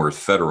Leavenworth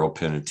Federal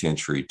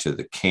Penitentiary, to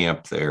the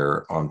camp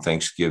there on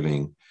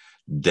Thanksgiving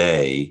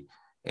Day,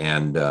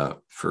 and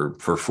for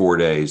 4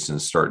 days,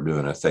 and start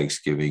doing a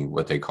Thanksgiving,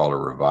 what they call a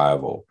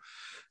revival.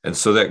 And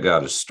so that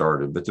got us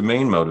started. But the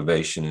main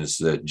motivation is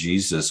that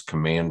Jesus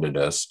commanded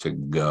us to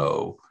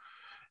go.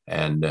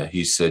 And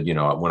he said,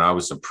 when I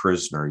was a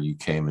prisoner, you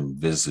came and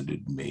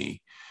visited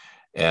me.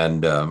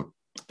 And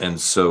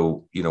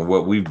so,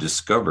 what we've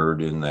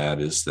discovered in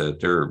that is that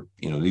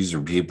these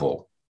are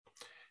people.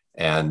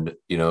 And,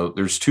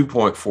 there's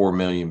 2.4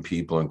 million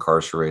people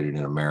incarcerated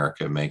in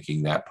America,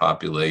 making that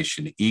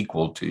population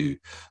equal to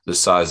the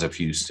size of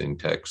Houston,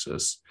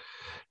 Texas.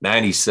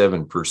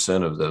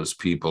 97% of those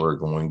people are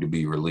going to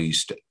be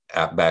released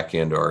back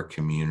into our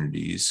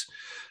communities.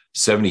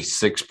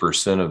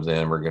 76% of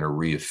them are going to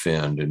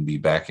reoffend and be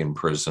back in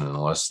prison in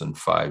less than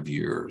 5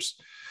 years.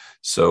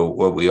 So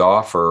what we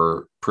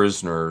offer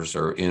prisoners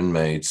or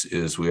inmates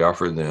is we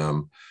offer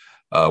them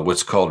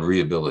what's called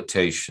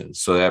rehabilitation.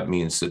 So that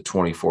means that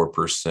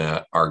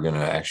 24% are going to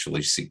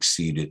actually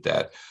succeed at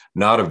that.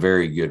 Not a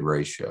very good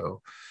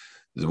ratio.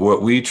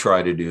 What we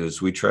try to do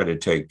is we try to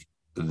take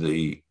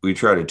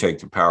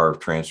the power of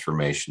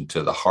transformation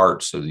to the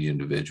hearts of the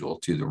individual,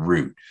 to the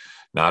root,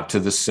 not to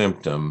the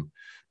symptom,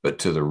 but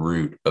to the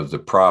root of the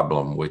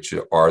problem, which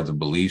are the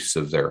beliefs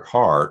of their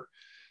heart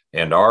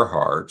and our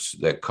hearts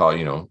that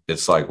call,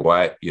 it's like,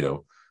 why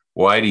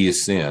do you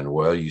sin?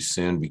 Well, you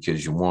sin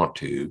because you want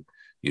to.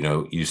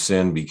 You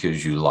sin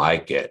because you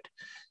like it.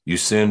 You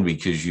sin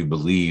because you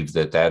believe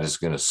that is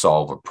going to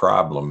solve a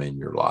problem in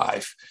your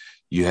life.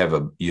 You have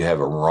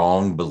a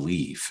wrong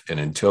belief. And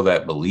until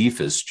that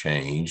belief is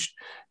changed,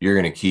 you're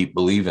going to keep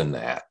believing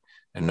that.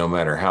 And no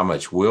matter how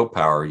much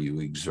willpower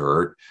you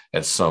exert,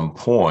 at some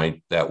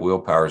point, that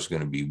willpower is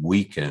going to be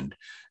weakened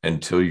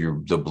until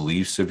the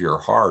beliefs of your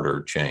heart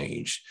are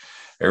changed.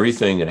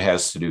 Everything that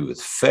has to do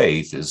with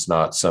faith is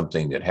not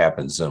something that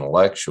happens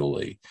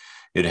intellectually.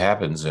 It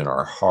happens in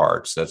our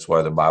hearts. That's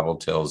why the Bible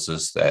tells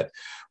us that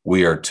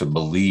we are to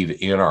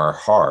believe in our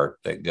heart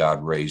that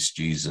God raised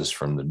Jesus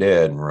from the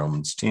dead in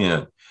Romans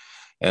 10.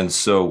 And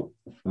so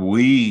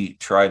we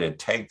try to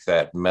take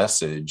that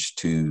message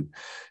to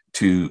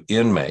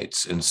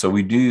inmates. And so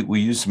we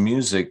use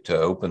music to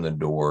open the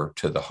door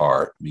to the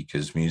heart,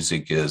 because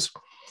music is,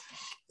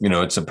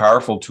 it's a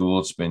powerful tool.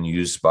 It's been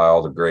used by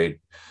all the great,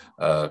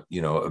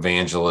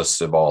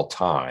 evangelists of all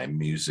time.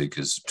 Music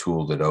is a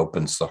tool that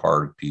opens the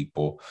heart of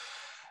people.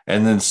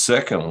 And then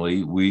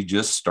secondly, we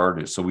just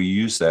started. So we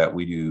use that.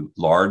 We do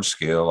large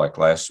scale. Like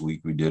last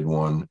week, we did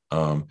one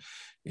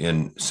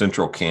in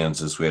central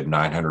Kansas. We had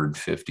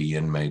 950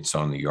 inmates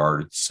on the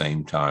yard at the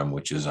same time,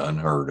 which is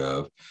unheard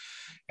of.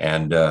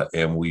 And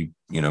we,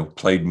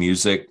 played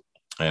music,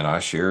 and I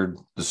shared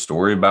the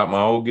story about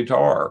my old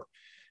guitar,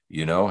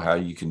 how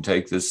you can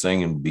take this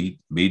thing and beat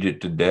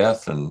it to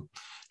death and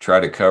try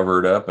to cover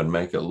it up and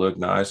make it look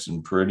nice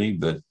and pretty.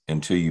 But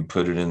until you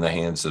put it in the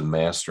hands of the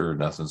master,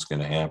 nothing's going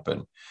to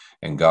happen.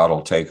 And God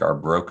will take our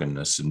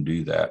brokenness and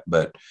do that.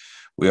 But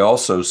we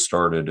also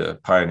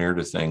pioneered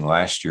a thing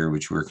last year,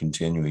 which we're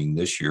continuing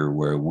this year,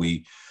 where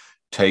we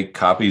take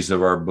copies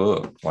of our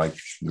book, like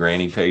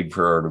Granny Paid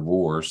for Our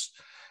Divorce,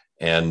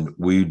 and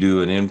we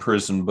do an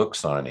in-prison book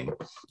signing.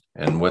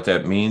 And what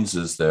that means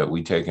is that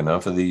we take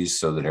enough of these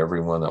so that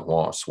everyone that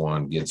wants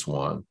one gets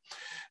one.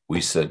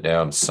 We sit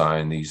down,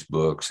 sign these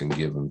books, and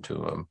give them to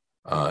them.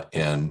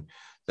 And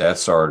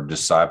that's our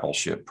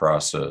discipleship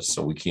process.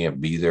 So we can't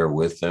be there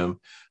with them,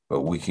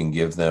 but we can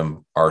give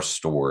them our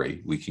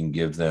story. We can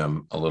give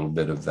them a little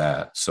bit of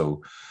that.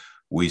 So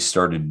we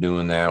started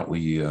doing that.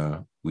 We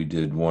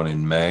did one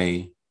in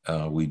May.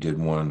 We did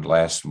one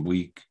last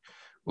week.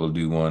 We'll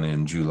do one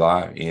in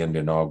July and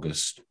in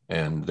August.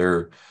 And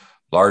they're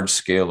large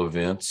scale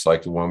events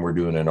like the one we're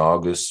doing in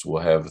August.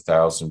 We'll have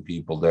 1,000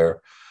 people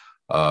there.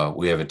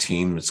 We have a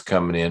team that's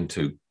coming in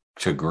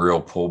to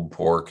grill pulled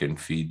pork and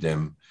feed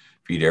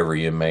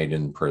every inmate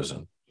in the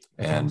prison.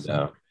 That's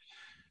awesome.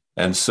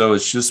 And so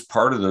it's just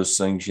part of those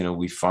things,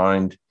 we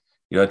find,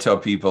 I tell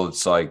people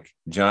it's like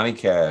Johnny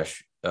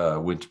Cash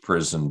went to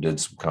prison, did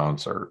some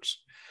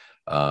concerts.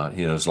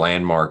 His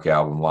landmark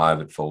album, Live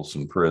at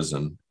Folsom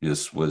Prison,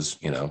 just was,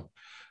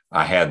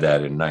 I had that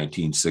in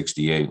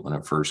 1968 when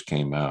it first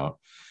came out.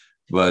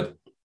 But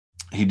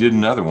he did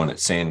another one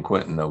at San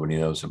Quentin nobody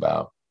knows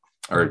about,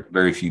 or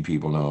very few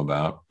people know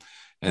about.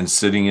 And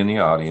sitting in the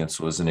audience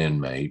was an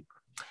inmate.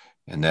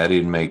 And that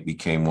inmate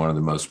became one of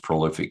the most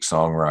prolific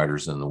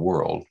songwriters in the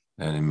world.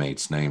 That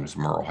inmate's name is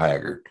Merle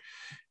Haggard.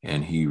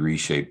 And he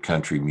reshaped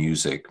country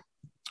music,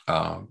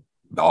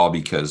 all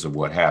because of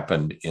what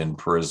happened in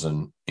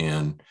prison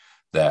in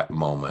that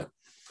moment.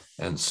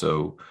 And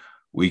so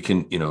we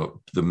can,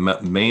 the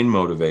main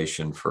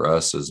motivation for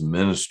us as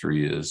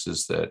ministry is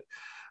that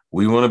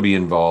we want to be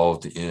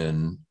involved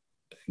in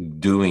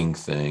doing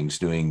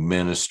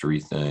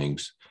ministry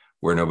things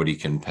where nobody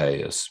can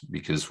pay us,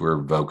 because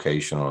we're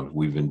vocational.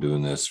 We've been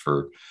doing this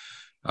for,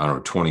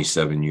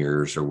 27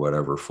 years or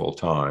whatever, full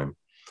time.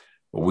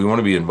 But we want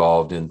to be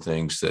involved in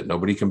things that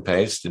nobody can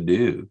pay us to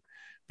do,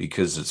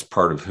 because it's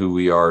part of who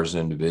we are as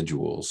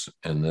individuals.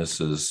 And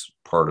this is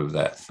part of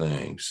that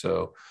thing.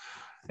 So,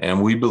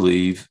 and we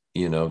believe,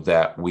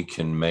 that we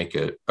can make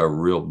a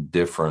real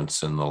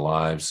difference in the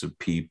lives of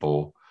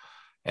people.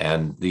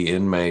 And the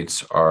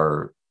inmates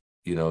are,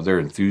 they're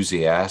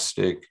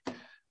enthusiastic.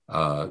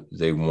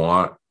 They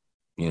want,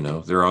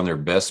 they're on their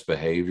best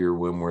behavior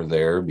when we're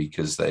there,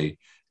 because they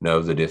know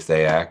that if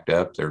they act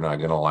up, they're not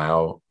going to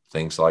allow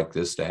things like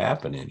this to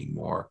happen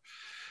anymore.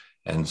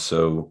 And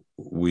so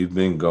we've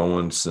been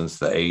going since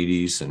the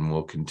 80s, and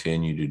we'll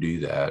continue to do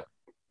that.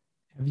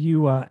 Have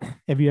you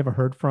ever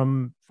heard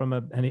from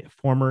any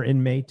former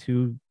inmate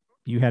who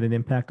you had an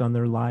impact on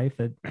their life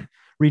that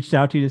reached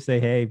out to you to say,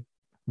 hey,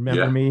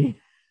 remember me?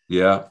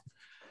 Yeah,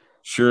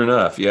 sure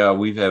enough. Yeah,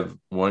 we've had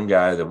one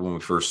guy that when we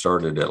first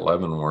started at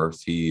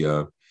Leavenworth, he,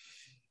 a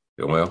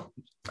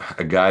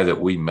guy that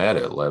we met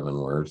at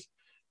Leavenworth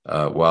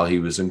while he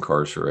was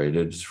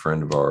incarcerated, is a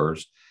friend of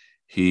ours.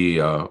 He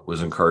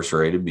was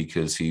incarcerated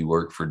because he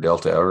worked for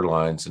Delta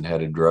Airlines and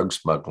had a drug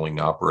smuggling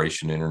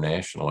operation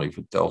internationally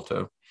with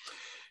Delta.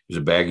 He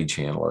was a baggage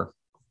handler,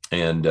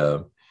 and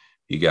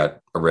he got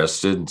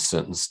arrested and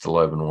sentenced to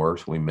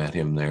Leavenworth. We met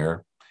him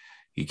there.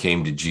 He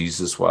came to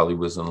Jesus while he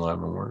was in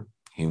Leavenworth.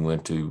 He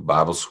went to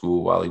Bible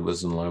school while he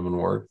was in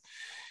Leavenworth.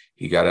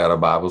 He got out of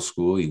Bible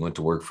school. He went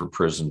to work for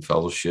Prison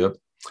Fellowship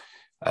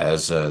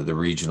as the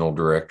regional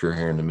director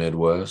here in the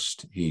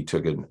Midwest. He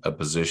took a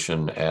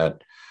position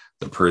at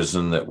the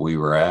prison that we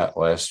were at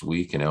last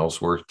week in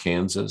Ellsworth,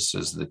 Kansas,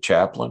 as the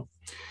chaplain.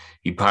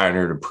 He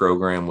pioneered a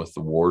program with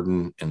the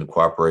warden and the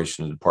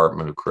cooperation of the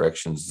Department of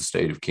Corrections, the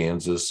state of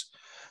Kansas,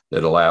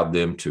 that allowed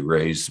them to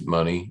raise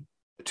money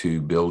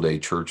to build a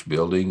church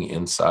building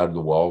inside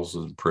the walls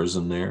of the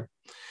prison there.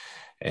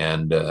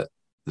 And the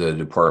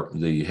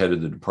head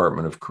of the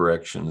Department of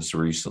Corrections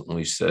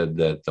recently said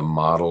that the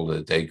model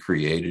that they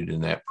created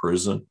in that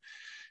prison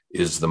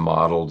is the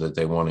model that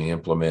they want to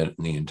implement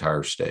in the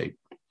entire state.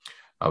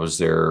 I was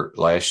there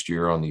last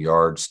year on the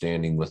yard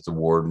standing with the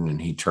warden,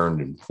 and he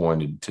turned and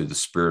pointed to the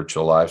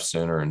Spiritual Life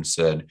Center and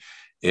said,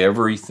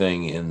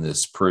 everything in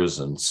this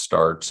prison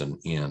starts and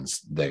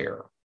ends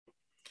there.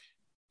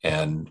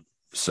 And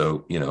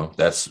so,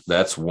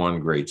 that's one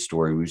great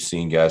story. We've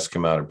seen guys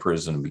come out of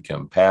prison and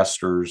become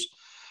pastors.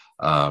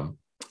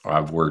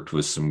 I've worked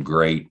with some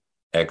great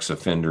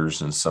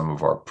ex-offenders in some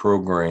of our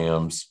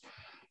programs,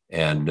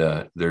 and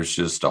there's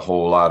just a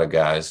whole lot of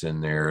guys in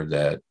there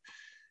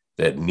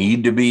that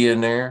need to be in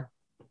there.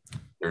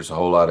 There's a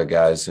whole lot of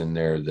guys in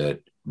there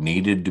that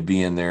needed to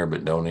be in there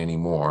but don't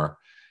anymore,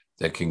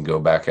 that can go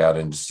back out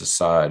into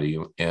society.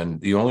 And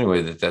the only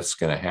way that that's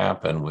going to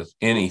happen with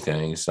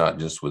anything, it's not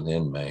just with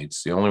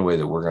inmates, the only way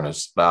that we're going to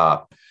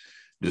stop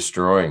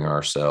destroying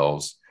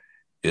ourselves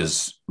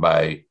is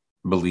by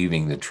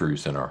believing the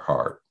truth in our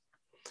heart.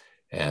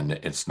 And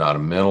it's not a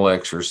mental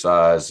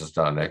exercise. It's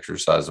not an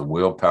exercise of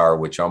willpower,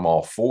 which I'm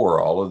all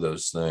for. All of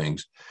those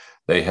things,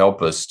 they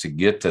help us to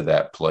get to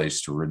that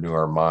place, to renew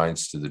our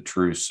minds to the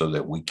truth so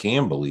that we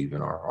can believe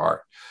in our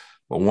heart.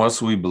 But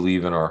once we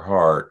believe in our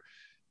heart,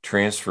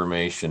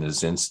 transformation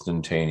is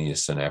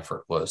instantaneous and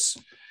effortless.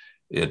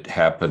 It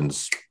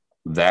happens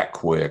that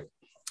quick.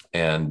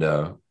 And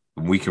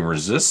we can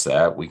resist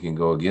that. We can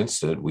go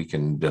against it. We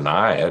can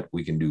deny it.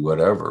 We can do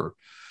whatever.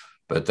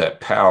 But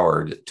that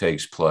power that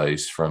takes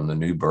place from the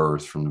new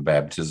birth, from the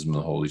baptism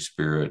of the Holy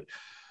Spirit,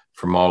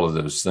 from all of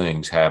those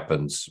things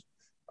happens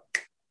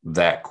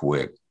that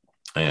quick.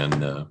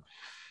 And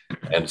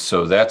And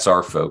so that's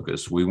our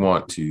focus. We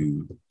want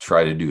to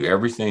try to do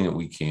everything that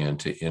we can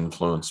to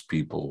influence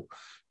people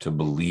to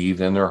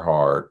believe in their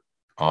heart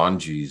on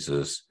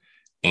Jesus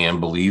and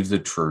believe the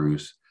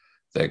truth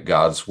that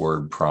God's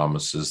word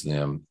promises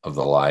them of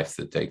the life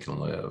that they can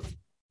live.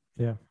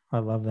 Yeah, I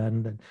love that.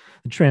 And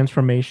the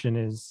transformation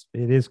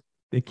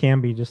it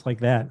can be just like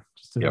that,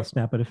 just in the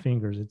snap of the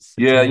fingers. It's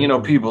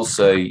amazing. People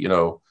say,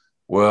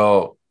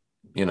 well,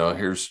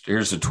 here's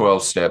a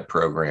 12-step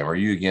program. Are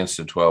you against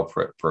a 12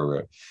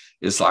 program?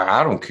 It's like,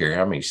 I don't care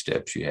how many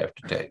steps you have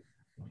to take.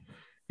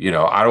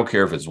 I don't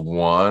care if it's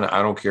 1,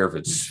 I don't care if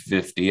it's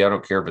 50, I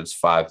don't care if it's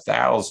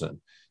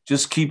 5,000.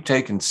 Just keep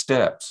taking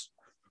steps.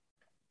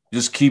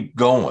 Just keep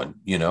going.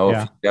 If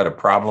you've got a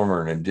problem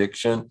or an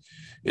addiction,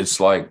 it's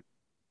like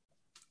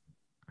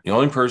the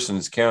only person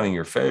that's counting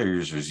your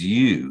failures is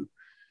you.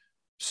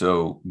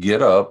 So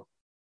get up,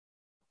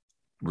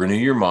 renew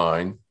your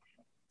mind,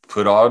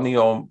 put on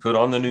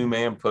the new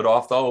man, put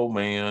off the old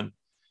man,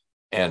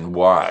 and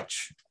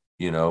watch.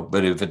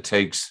 But if it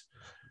takes,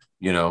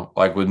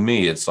 like with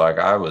me, it's like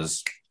I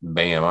was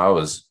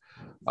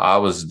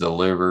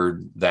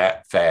delivered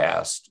that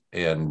fast,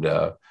 and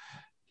but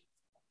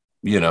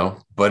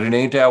it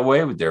ain't that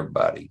way with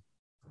everybody.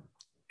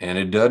 And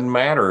it doesn't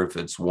matter if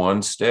it's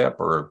 1 step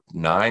or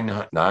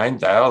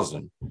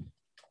 9,000.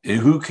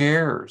 Who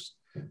cares?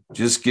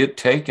 Just get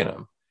taking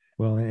them.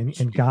 Well,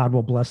 and God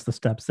will bless the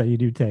steps that you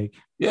do take.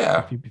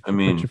 Yeah. If you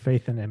put your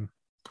faith in him.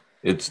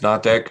 It's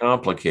not that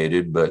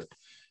complicated, but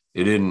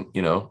it didn't,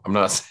 I'm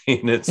not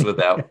saying it's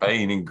without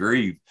pain and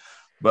grief,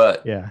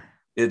 but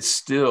it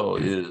still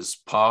is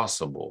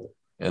possible.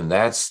 And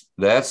that's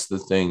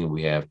the thing that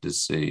we have to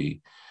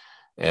see.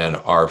 And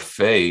our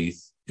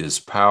faith is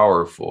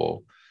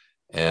powerful.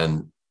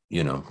 And,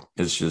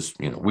 it's just,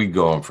 we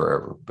go on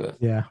forever. But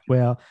yeah,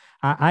 well,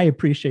 I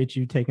appreciate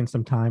you taking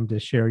some time to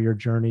share your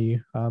journey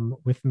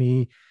with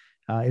me.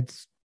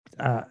 It's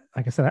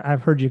like I said,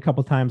 I've heard you a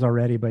couple of times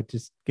already, but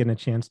just getting a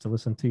chance to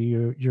listen to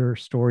your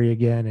story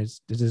again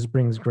just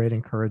brings great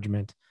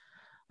encouragement,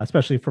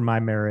 especially for my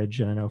marriage.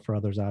 And I know for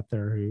others out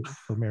there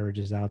for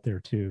marriages out there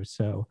too.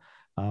 So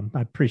I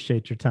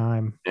appreciate your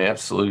time.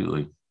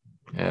 Absolutely.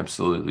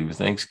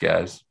 Thanks,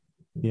 guys.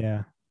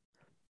 Yeah.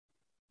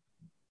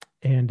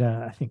 And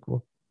I think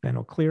Ben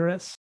will clear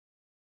us.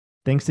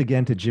 Thanks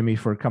again to Jimmie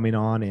for coming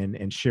on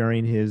and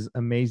sharing his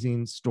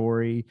amazing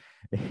story.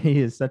 He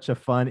is such a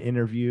fun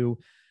interview.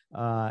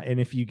 And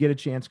if you get a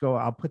chance,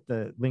 I'll put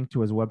the link to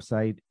his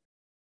website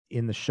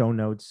in the show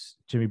notes,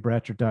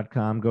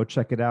 JimmieBratcher.com. Go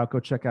check it out. Go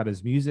check out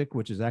his music,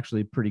 which is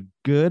actually pretty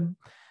good.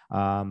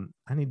 I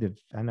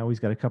know he's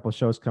got a couple of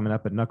shows coming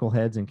up at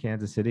Knuckleheads in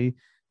Kansas City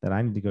that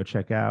I need to go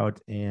check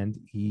out. And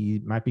he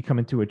might be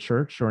coming to a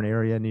church or an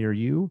area near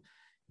you.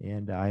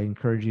 And I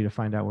encourage you to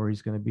find out where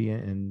he's going to be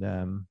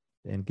and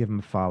give him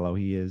a follow.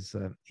 He's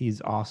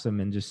awesome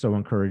and just so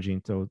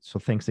encouraging. So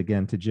thanks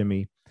again to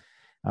Jimmie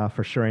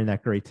for sharing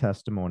that great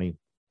testimony.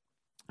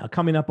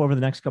 Coming up over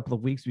the next couple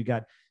of weeks, we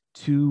got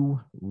 2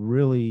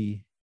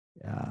 really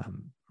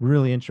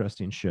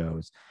interesting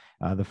shows.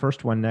 The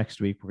first one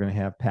next week, we're going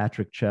to have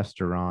Patrick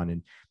Chester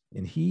on,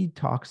 and he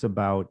talks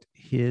about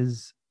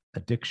his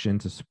addiction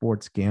to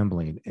sports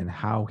gambling and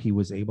how he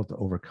was able to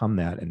overcome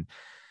that. And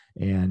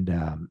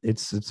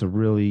it's a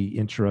really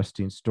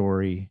interesting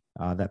story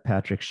that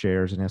Patrick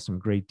shares and has some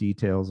great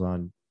details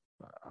on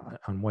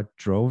what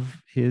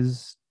drove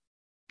his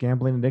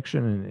gambling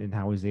addiction and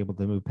how he's able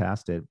to move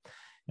past it.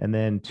 And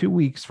then 2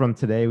 weeks from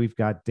today, we've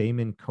got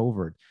Damon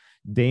Covert.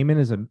 Damon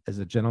is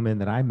a gentleman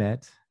that I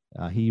met.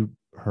 He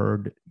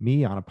heard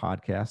me on a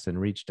podcast and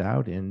reached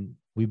out, and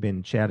we've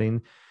been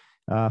chatting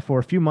for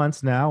a few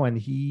months now. And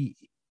he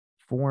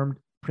formed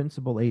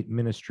Principle 8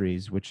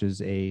 Ministries, which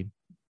is a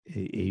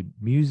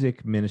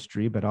music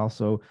ministry, but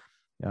also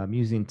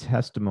using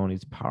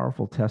testimonies,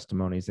 powerful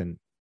testimonies. And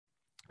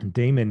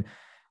Damon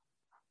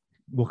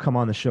will come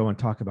on the show and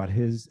talk about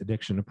his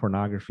addiction to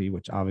pornography,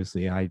 which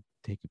obviously I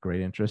take a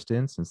great interest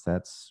in, since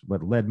that's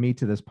what led me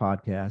to this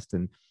podcast.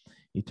 And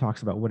he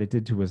talks about what it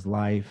did to his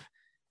life,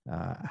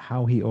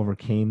 how he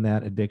overcame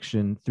that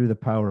addiction through the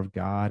power of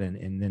God,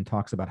 and then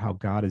talks about how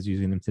God is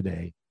using him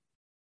today.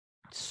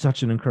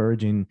 Such an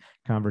encouraging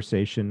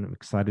conversation. I'm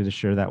excited to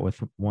share that with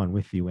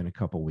you in a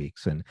couple of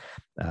weeks. And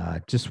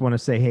just want to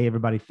say, hey,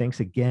 everybody, thanks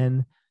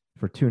again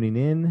for tuning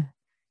in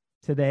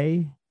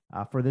today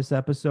for this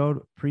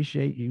episode.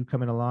 Appreciate you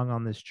coming along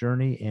on this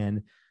journey,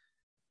 and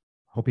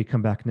hope you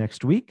come back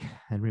next week.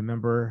 And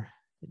remember,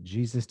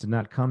 Jesus did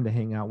not come to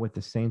hang out with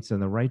the saints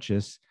and the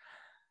righteous.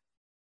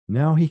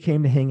 No, he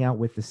came to hang out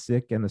with the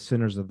sick and the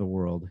sinners of the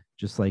world,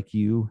 just like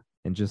you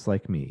and just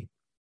like me.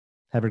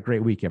 Have a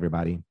great week,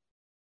 everybody.